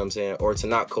 You know what I'm saying? Or to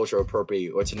not culture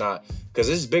appropriate, or to not, because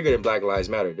this is bigger than Black Lives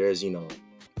Matter. There's, you know,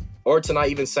 or to not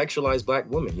even sexualize black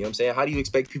women. You know what I'm saying? How do you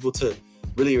expect people to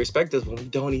really respect us when we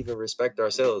don't even respect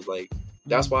ourselves? Like,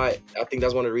 that's why I think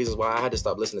that's one of the reasons why I had to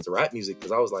stop listening to rap music,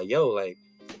 because I was like, yo, like,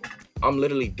 I'm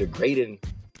literally degrading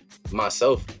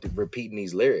myself repeating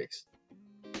these lyrics.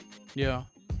 Yeah.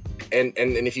 And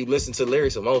if you listen to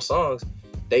lyrics of most songs,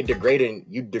 you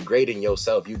degrading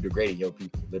yourself, you degrading your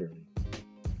people, literally.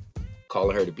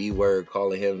 Calling her the B word,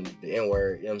 calling him the N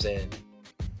word, you know what I'm saying?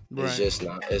 Right. It's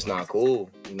just not cool,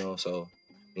 you know. So,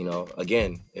 you know,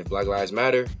 again, if Black Lives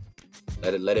Matter,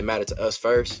 let it matter to us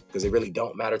first, because it really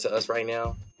don't matter to us right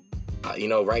now. You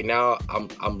know, right now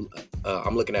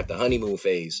I'm looking at the honeymoon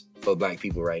phase for black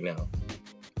people right now.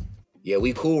 Yeah,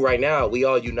 we cool right now. We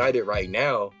all united right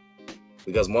now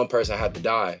because one person had to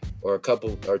die, or a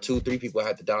couple, or 2-3 people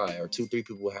had to die, or 2-3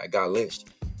 people got lynched.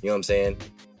 You know what I'm saying?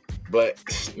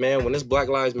 But man, when this Black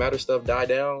Lives Matter stuff die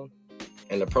down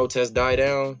and the protests die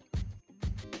down,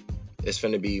 it's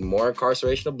finna be more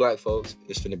incarceration of black folks.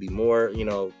 It's finna be more, you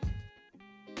know,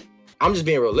 I'm just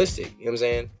being realistic. You know what I'm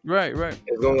saying? Right.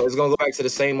 It's gonna go back to the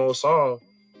same old song,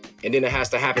 and then it has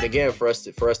to happen again for us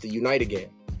to unite again.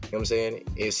 You know what I'm saying?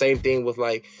 And same thing with,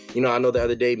 like, you know, I know the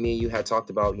other day me and you had talked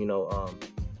about, you know,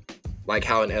 like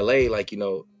how in LA, like, you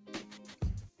know,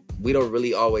 we don't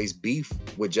really always beef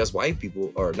with just white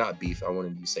people, or not beef. I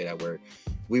wanted you to say that word.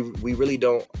 We really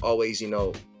don't always, you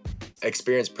know,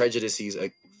 experience prejudices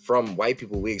from white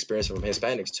people. We experience it from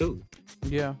Hispanics too.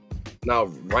 Yeah. Now,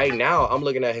 right now, I'm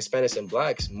looking at Hispanics and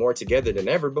blacks more together than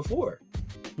ever before.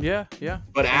 Yeah.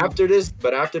 But after this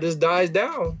dies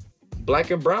down,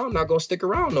 black and brown not gonna stick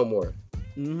around no more.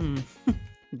 Mm-hmm.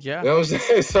 Yeah. You know what I'm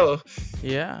saying? So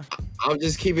yeah, I'm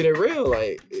just keeping it real.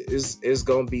 Like, it's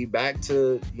gonna be back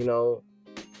to, you know,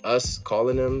 us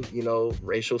calling them, you know,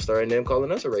 racial slur, and them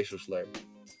calling us a racial slur.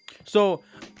 So,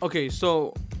 okay,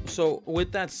 so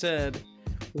with that said,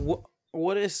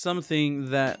 what is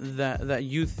something that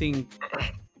you think?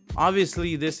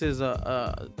 Obviously, this is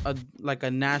a like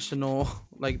a national,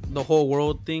 like the whole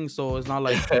world thing. So it's not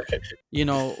like, you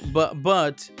know, but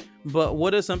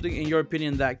what is something in your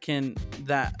opinion that can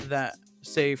that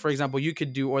say, for example, you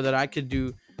could do, or that I could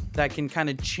do, that can kind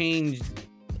of change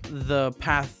the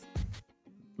path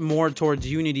more towards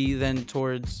unity than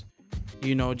towards,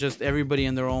 you know, just everybody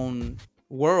in their own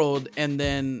world, and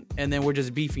then we're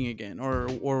just beefing again, or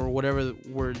whatever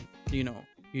word, you know,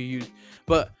 you use.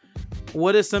 But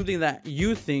what is something that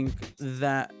you think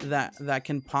that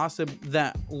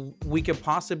we could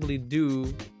possibly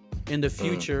do in the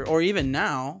future, or even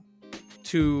now,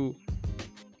 to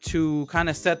kind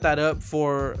of set that up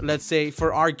for, let's say,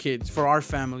 for our kids, for our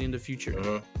family in the future?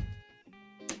 Mm-hmm.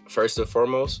 First and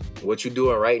foremost, what you're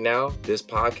doing right now, this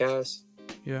podcast,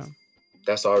 yeah,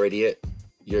 that's already it.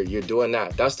 You're doing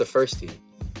that. That's the first thing.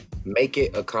 Make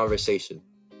it a conversation.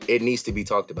 It needs to be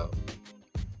talked about.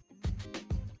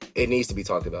 It needs to be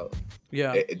talked about.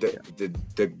 Yeah.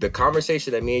 The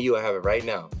conversation that me and you are having right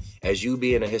now, as you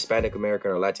being a Hispanic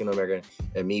American or Latino American,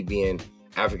 and me being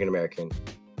African American,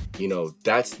 you know,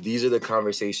 these are the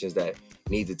conversations that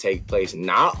need to take place.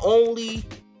 Not only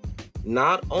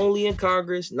in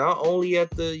Congress, not only at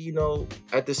the, you know,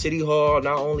 at the city hall,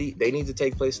 not only, they need to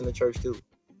take place in the church too.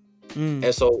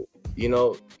 And so, you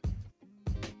know,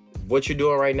 what you're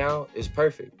doing right now is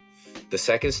perfect. The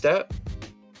second step,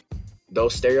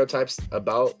 those stereotypes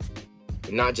about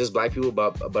not just black people,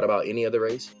 but about any other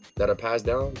race that are passed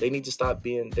down, they need to stop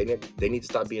being taught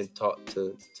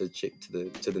to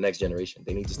the next generation.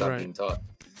 They need to stop being taught.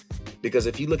 Because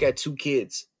if you look at two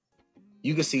kids,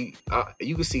 you can see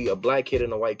a black kid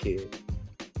and a white kid.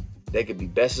 They could be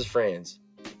bestest friends.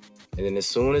 And then as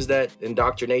soon as that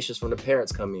indoctrinations from the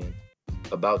parents come in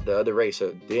about the other race,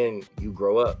 then you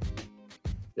grow up.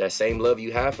 That same love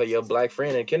you have for your black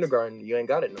friend in kindergarten, you ain't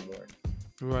got it no more.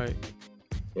 Right.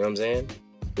 You know what I'm saying?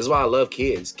 This is why I love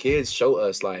kids. Kids show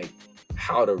us like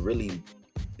how to really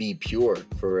be pure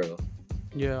for real.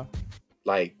 Yeah.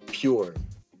 Like pure.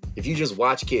 If you just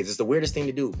watch kids, it's the weirdest thing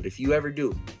to do. But if you ever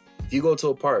do, if you go to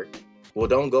a park, well,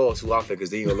 don't go too often because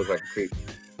then you're gonna look like a creep.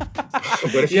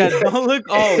 But if Yeah, don't look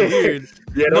all weird.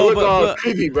 Yeah, don't look all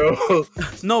creepy, bro.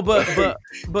 No,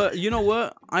 but you know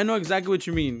what? I know exactly what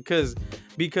you mean because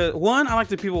one, I like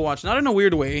to people watch, not in a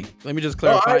weird way. Let me just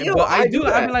clarify. I do.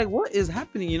 I'm like, what is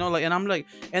happening? You know, like, and I'm like,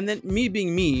 and then me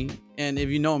being me, and if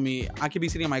you know me, I could be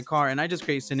sitting in my car and I just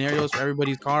create scenarios for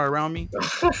everybody's car around me.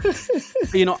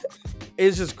 You know,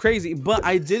 it's just crazy. But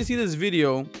I did see this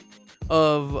video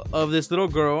of this little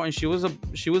girl, and she was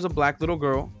a black little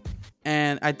girl.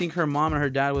 And I think her mom and her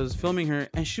dad was filming her,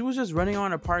 and she was just running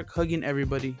around the park hugging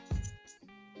everybody.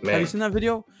 Man. Have you seen that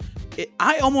video?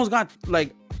 I almost got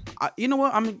like, you know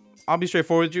what? I'll be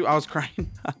straightforward with you. I was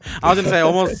crying. I was gonna say I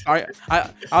almost. I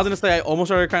was gonna say I almost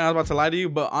started crying. I was about to lie to you,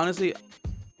 but honestly,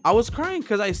 I was crying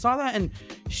because I saw that, and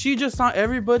she just saw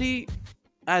everybody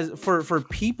as for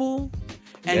people,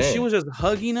 and she was just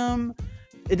hugging them.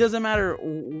 It doesn't matter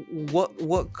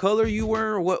what color you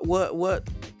were,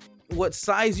 what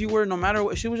size you were, no matter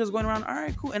what. She was just going around, all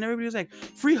right, cool, and everybody was like,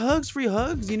 free hugs,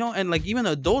 you know, and like even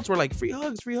adults were like, free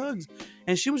hugs,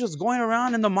 and she was just going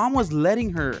around, and the mom was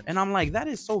letting her, and I'm like, that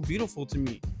is so beautiful to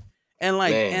me. And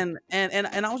like, and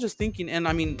I was just thinking, and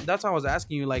I mean, that's why I was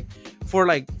asking you, like,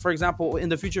 for example, in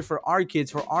the future, for our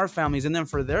kids, for our families, and then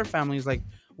for their families, like,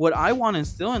 what I want to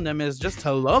instill in them is just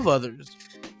to love others,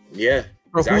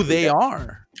 for who they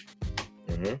are.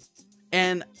 Mm-hmm.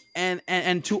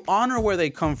 And to honor where they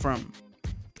come from,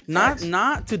 not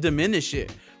to diminish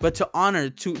it, but to honor,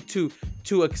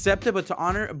 to accept it, but to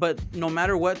honor, but no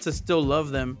matter what, to still love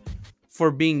them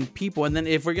for being people. And then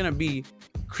if we're gonna be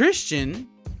Christian,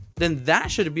 then that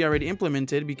should be already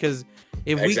implemented, because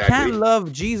if we can't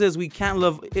love Jesus, we can't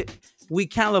love it. We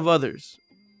can't love others.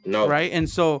 No. Right. And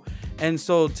so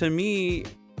to me,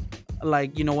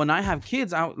 like, you know, when I have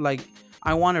kids, I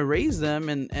want to raise them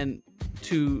and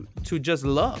to just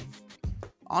love,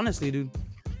 honestly, dude.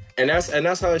 And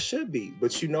that's how it should be.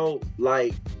 But you know,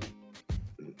 like,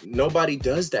 nobody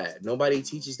does that. Nobody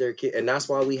teaches their kid, and that's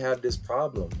why we have this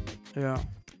problem. Yeah,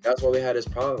 that's why we had this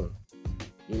problem.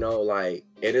 You know, like,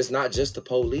 it is not just the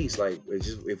police. Like,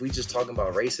 if we just talking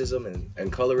about racism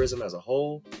and colorism as a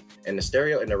whole, and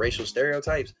the racial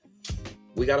stereotypes,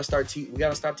 we gotta stop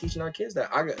teaching our kids that.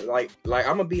 I'm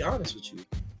gonna be honest with you.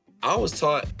 I was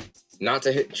taught not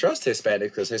to trust Hispanics,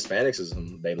 because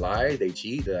Hispanics they lie, they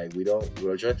cheat, like we don't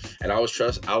trust. And I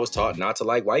was taught not to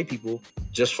like white people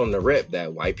just from the rip,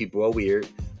 that white people are weird,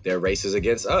 they're racist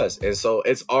against us. And so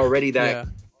it's already that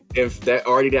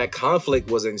that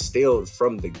conflict was instilled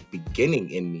from the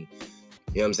beginning in me.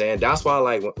 You know what I'm saying? That's why,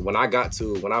 like, when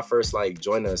I first like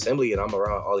joined the assembly and I'm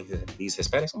around all these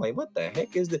Hispanics, I'm like, what the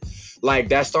heck is this? Like,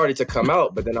 that started to come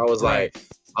out, but then I was like,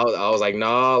 I was like,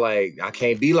 nah, like, I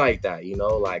can't be like that, you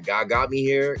know? Like, God got me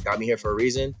here for a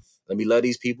reason. Let me love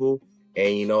these people,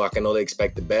 and, you know, I can only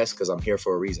expect the best because I'm here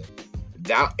for a reason.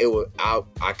 I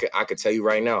could tell you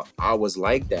right now, I was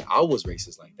like that. I was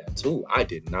racist like that too. I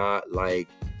did not like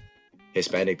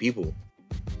Hispanic people.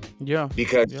 Yeah.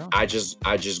 Because I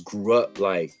just grew up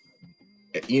like,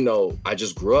 you know,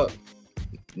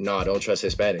 no, don't trust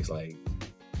Hispanics. Like,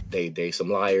 they some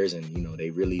liars, and, you know,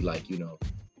 they really, like, you know.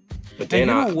 But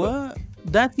then what?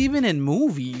 That's even in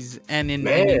movies and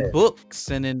in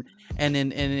books and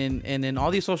in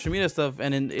all these social media stuff,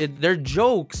 and they're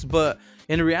jokes, but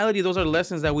in reality, those are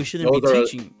lessons that we shouldn't be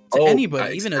teaching to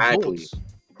anybody, even adults.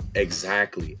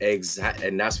 Exactly.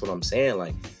 And that's what I'm saying.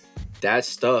 Like, that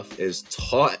stuff is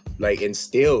taught, like,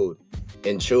 instilled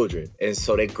in children, and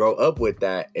so they grow up with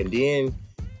that, and then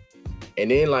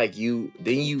like you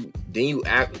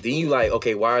like,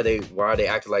 okay, why are they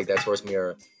acting like that towards me?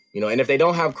 Or, you know, and if they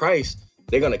don't have Christ,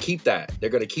 they're gonna keep that. They're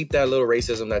gonna keep that little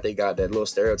racism that they got, that little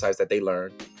stereotypes that they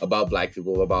learned about black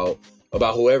people, about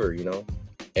whoever, you know,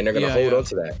 and they're gonna hold on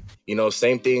to that. You know,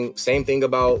 same thing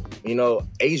about, you know,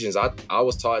 Asians. I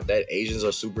was taught that Asians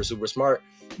are super, super smart.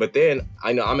 But then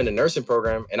I know I'm in a nursing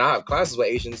program and I have classes with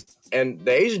Asians, and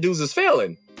the Asian dudes is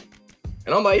failing.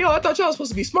 And I'm like, yo, I thought y'all was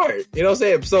supposed to be smart. You know what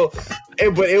I'm saying? So,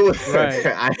 but it was, right.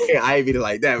 I ain't mean it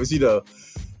like that. But, you know,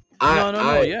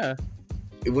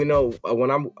 we know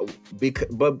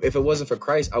but if it wasn't for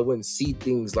Christ, I wouldn't see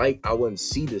things like, I wouldn't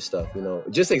see this stuff, you know.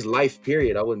 It just takes life,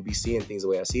 period. I wouldn't be seeing things the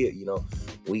way I see it, you know.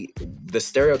 The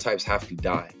stereotypes have to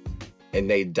die, and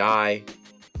they die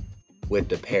with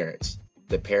the parents.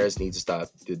 The parents need to stop.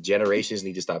 The generations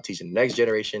need to stop teaching the next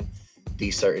generation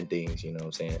these certain things, you know what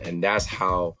I'm saying? And that's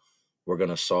how we're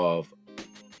going to solve.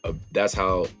 That's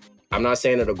how, I'm not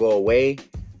saying it'll go away,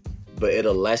 but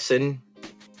it'll lessen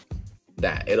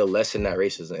that. It'll lessen that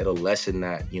racism. It'll lessen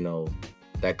that, you know,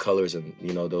 that colorism,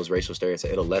 you know, those racial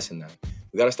stereotypes. It'll lessen that.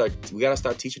 We gotta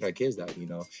start teaching our kids that, you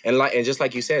know. And just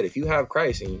like you said, if you have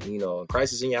Christ and, you know,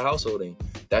 Christ is in your household and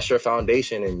that's your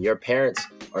foundation and your parents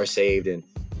are saved, and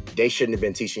they shouldn't have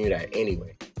been teaching you that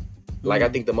anyway. Like, I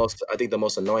think the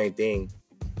most annoying thing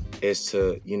is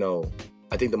to, you know,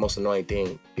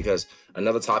 because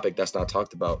another topic that's not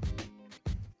talked about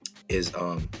is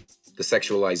the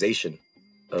sexualization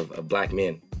of black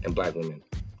men and black women.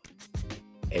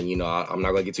 And, you know, I'm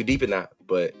not gonna get too deep in that,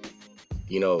 but,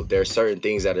 you know, there are certain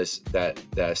things that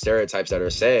stereotypes that are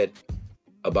said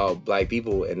about black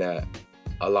people, and that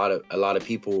a lot of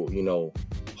people, you know,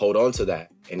 hold on to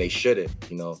that, and they shouldn't,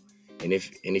 you know. And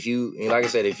if you, and like I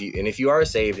said, if you are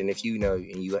saved, and if you know,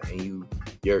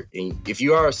 if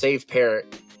you are a saved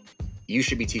parent, you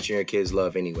should be teaching your kids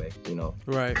love anyway, you know.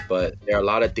 Right. But there are a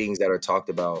lot of things that are talked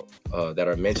about, that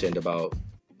are mentioned about,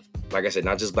 like I said,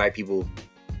 not just black people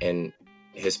and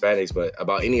Hispanics, but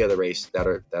about any other race that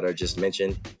are just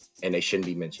mentioned, and they shouldn't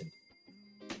be mentioned,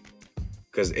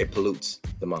 because it pollutes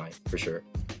the mind for sure.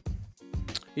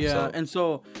 Yeah. And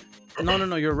so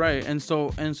no, you're right. And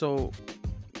so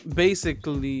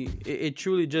basically it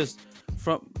truly just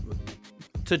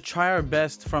to try our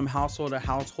best from household to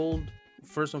household,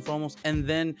 first and foremost, and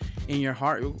then in your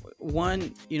heart.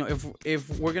 One, you know,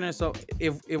 if we're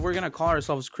gonna call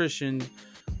ourselves Christian,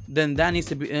 then that needs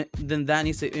to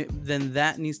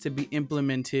be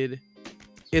implemented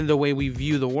in the way we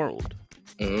view the world.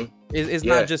 Mm-hmm. It's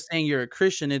not just saying you're a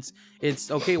Christian. It's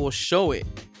okay. Well, show it,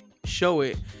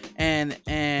 and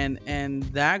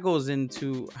that goes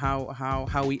into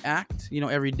how we act, you know,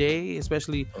 every day,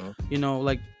 especially, you know,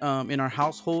 like in our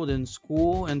household and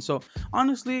school. And so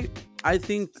honestly, I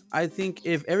think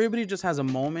if everybody just has a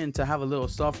moment to have a little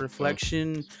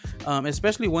self-reflection,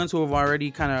 especially ones who have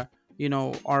already kind of, you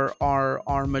know,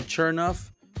 are mature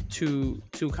enough to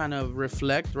kind of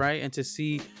reflect, right, and to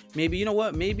see, maybe, you know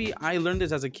what, maybe I learned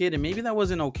this as a kid and maybe that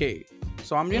wasn't okay,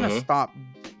 so I'm gonna stop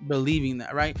believing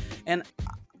that, right? And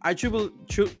I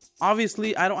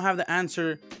obviously I don't have the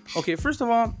answer. Okay, first of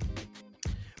all,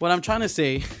 what I'm trying to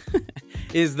say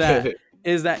is that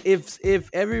if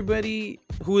everybody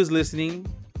who is listening,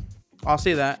 I'll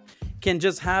say that, can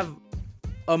just have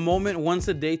a moment once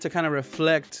a day to kind of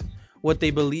reflect what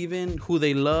they believe in, who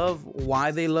they love,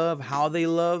 why they love, how they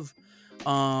love,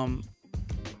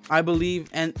 I believe,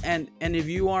 and if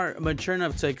you are mature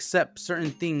enough to accept certain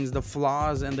things, the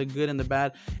flaws and the good and the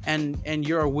bad, and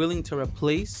you're willing to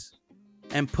replace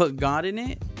and put God in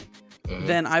it,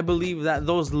 then I believe that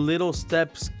those little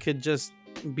steps could just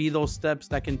be those steps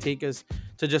that can take us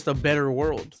to just a better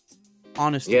world,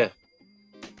 honestly. Yeah.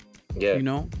 You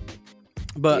know?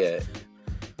 But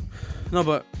no,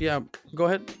 but yeah, go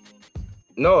ahead.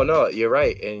 No, you're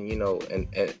right. And, you know,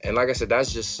 and like I said,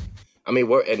 that's just, I mean,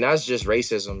 that's just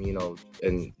racism, you know,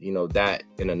 and, you know, that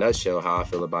in a nutshell, how I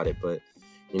feel about it. But,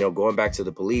 you know, going back to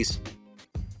the police,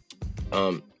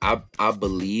 I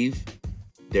believe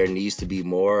there needs to be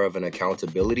more of an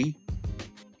accountability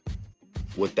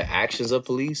with the actions of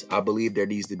police. I believe there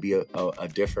needs to be a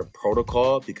different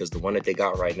protocol, because the one that they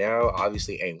got right now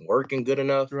obviously ain't working good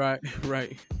enough. Right. You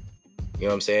know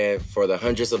what I'm saying? For the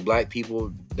hundreds of black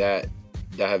people that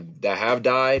have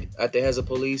died at the hands of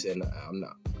police, and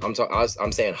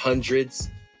I'm saying hundreds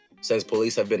since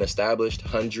police have been established,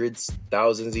 hundreds,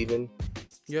 thousands even.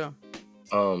 Yeah.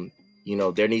 You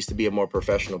know, there needs to be a more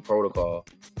professional protocol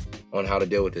on how to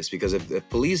deal with this, because if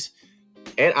police,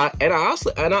 and I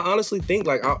honestly think,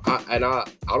 like, I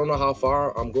don't know how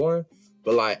far I'm going,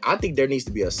 but like, I think there needs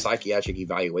to be a psychiatric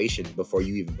evaluation before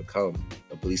you even become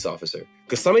a police officer,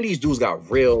 because some of these dudes got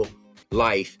real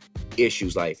life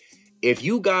issues. Like, if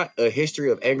you got a history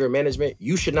of anger management,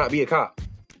 you should not be a cop.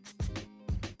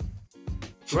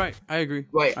 Right, I agree.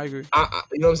 Like, I agree.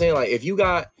 You know what I'm saying? Like, if you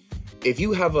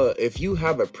have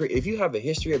a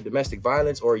history of domestic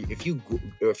violence, or if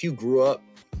you grew up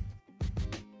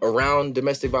around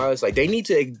domestic violence, like, they need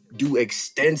to do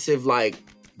extensive, like,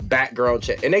 background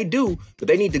check, and they do, but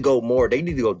they need to go more. They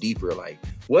need to go deeper. Like,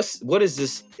 what is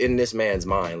this in this man's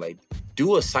mind? Like,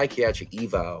 do a psychiatric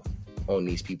eval on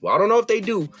these people. I don't know if they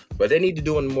do, but they need to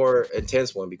do a more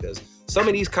intense one, because some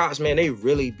of these cops, man, they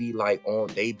really be like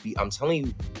I'm telling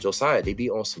you, Josiah, they be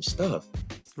on some stuff.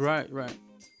 Right.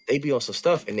 They be on some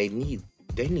stuff, and they need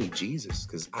Jesus,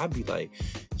 because I'd be like,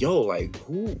 yo, like,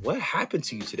 what happened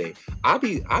to you today? I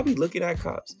be looking at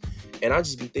cops, and I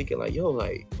just be thinking, like, yo,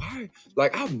 like, why?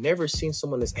 Like, I've never seen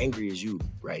someone as angry as you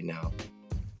right now.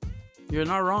 You're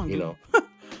not wrong, you dude. know.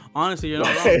 Honestly, you're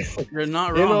not wrong. You're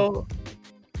not wrong. You know,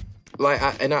 like,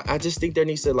 I just think there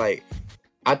needs to, like,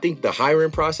 I think the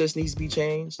hiring process needs to be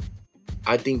changed.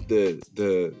 I think the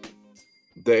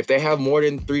if they have more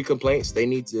than 3 complaints, they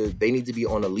need to be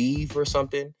on a leave or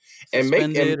something, and make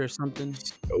Suspended them or something.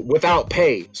 without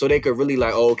pay, so they could really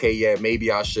like, oh, okay, yeah,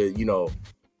 maybe I should, you know,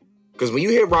 because when you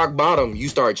hit rock bottom, you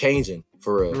start changing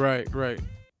for real. Right.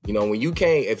 You know, when you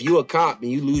can't, if you a cop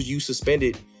and you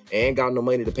suspended and ain't got no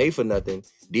money to pay for nothing,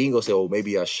 then you gonna say, oh,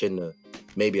 maybe I shouldn't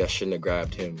have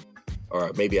grabbed him,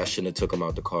 or maybe I shouldn't have took him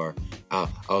out the car.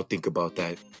 I'll think about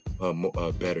that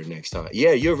better next time.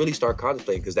 Yeah, you'll really start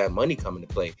contemplating, because that money come into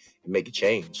play and make a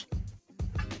change.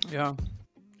 Yeah,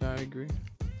 I agree.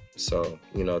 So,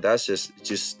 you know, that's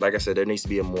just like I said, there needs to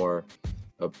be a more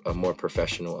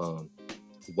professional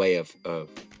way of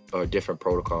or different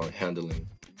protocol in handling,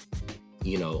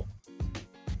 you know,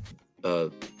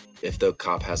 if the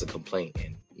cop has a complaint,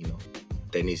 and, you know,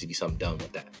 there needs to be something done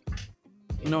with that.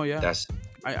 No, yeah, That's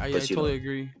I totally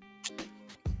agree.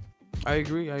 I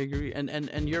agree,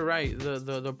 and you're right.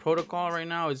 The protocol right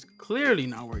now is clearly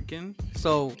not working.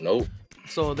 So nope.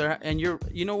 So there, and you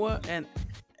know what, and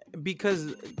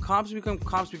because cops become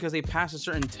cops because they pass a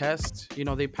certain test. You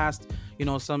know, they passed,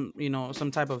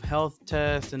 some type of health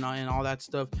test and all that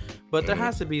stuff. But there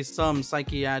has to be some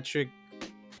psychiatric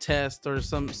test or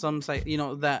some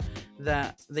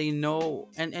that they know,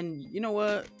 and you know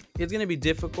what, it's gonna be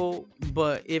difficult.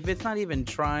 But if it's not even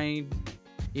tried,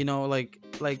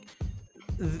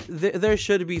 there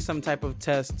should be some type of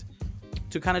test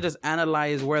to kind of just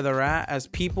analyze where they're at as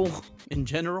people in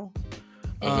general.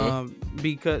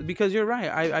 Because you're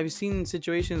right. I've seen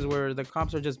situations where the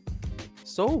cops are just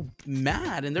so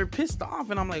mad and they're pissed off,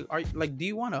 and I'm like, do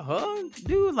you want a hug,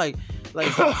 dude? Like,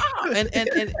 and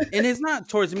it's not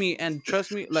towards me. And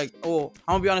trust me, like, I'm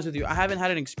gonna be honest with you, I haven't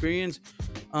had an experience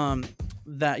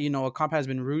that a cop has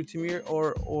been rude to me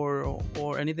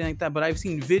or anything like that. But I've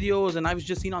seen videos, and I've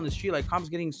just seen on the street like cops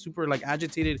getting super like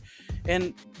agitated,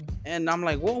 and I'm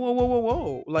like,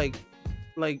 whoa, like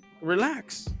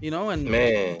relax, and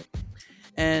man.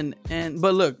 And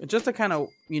but look, just to kind of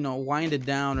wind it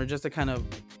down, or just to kind of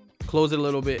close it a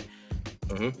little bit.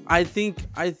 I think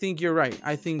you're right.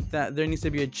 I think that there needs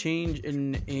to be a change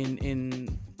in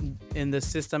the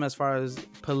system as far as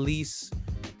police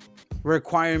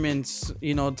requirements,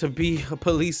 to be a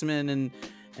policeman.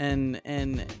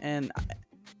 And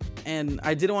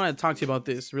I did want to talk to you about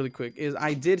this really quick. Is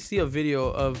I did see a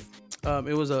video of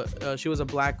it was she was a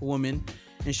black woman,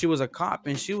 and she was a cop,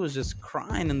 and she was just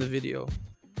crying in the video.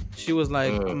 She was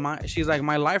like,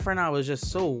 my life right now is just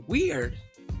so weird.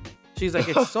 She's like,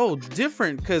 it's so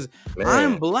different because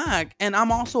I'm black and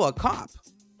I'm also a cop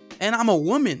and I'm a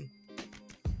woman.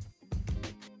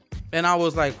 And I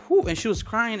was like, whoo, and she was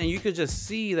crying, and you could just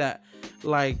see that,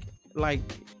 like,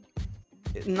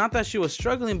 not that she was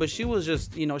struggling, but she was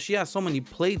just, she has so many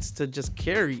plates to just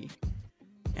carry.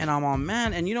 And I'm all,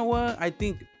 man. And you know what? I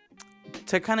think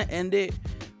to kind of end it,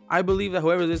 I believe that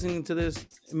whoever's listening to this,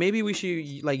 maybe we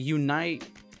should like unite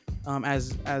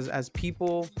as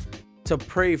people to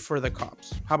pray for the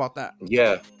cops. How about that?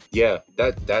 Yeah.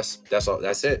 That's all.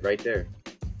 That's it right there.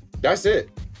 That's it.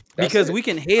 Because we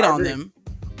can hate on them,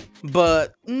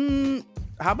 but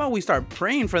how about we start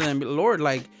praying for them, Lord?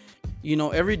 Like,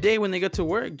 every day when they get to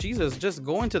work, Jesus, just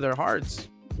go into their hearts,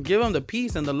 give them the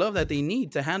peace and the love that they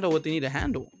need to handle what they need to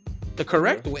handle the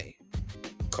correct way.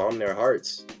 Calm their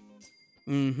hearts.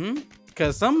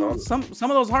 Because some of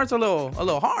those hearts are a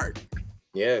little hard.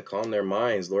 Yeah, calm their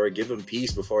minds, Lord. Give them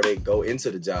peace before they go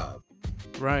into the job.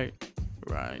 Right.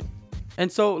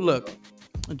 And so, look,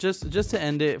 just to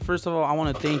end it, first of all, I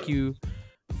want to thank you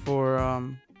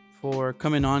for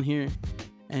coming on here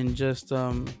and just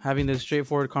having this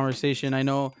straightforward conversation. I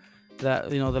know that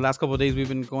the last couple of days we've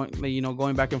been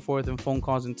going back and forth and phone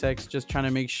calls and texts, just trying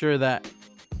to make sure that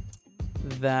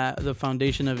the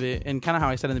foundation of it, and kind of how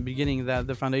I said in the beginning, that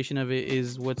the foundation of it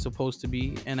is what's supposed to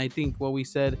be. And I think what we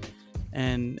said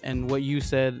and what you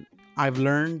said, I've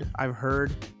learned, I've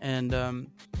heard, and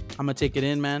I'm gonna take it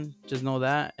in, man. Just know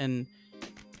that. And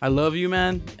I love you,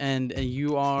 man. And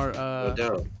you are no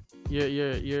doubt.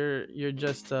 You're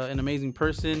just an amazing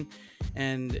person,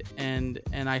 and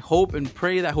I hope and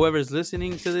pray that whoever's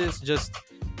listening to this just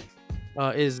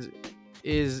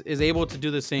is able to do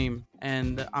the same.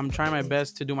 And I'm trying my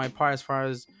best to do my part as far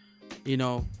as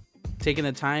taking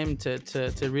the time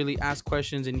to really ask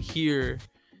questions and hear,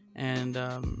 and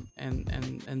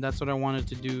that's what I wanted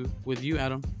to do with you,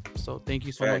 Adam. So thank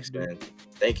you so much, dude. Man.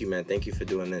 Thank you, man. Thank you for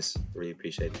doing this. Really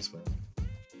appreciate this, man.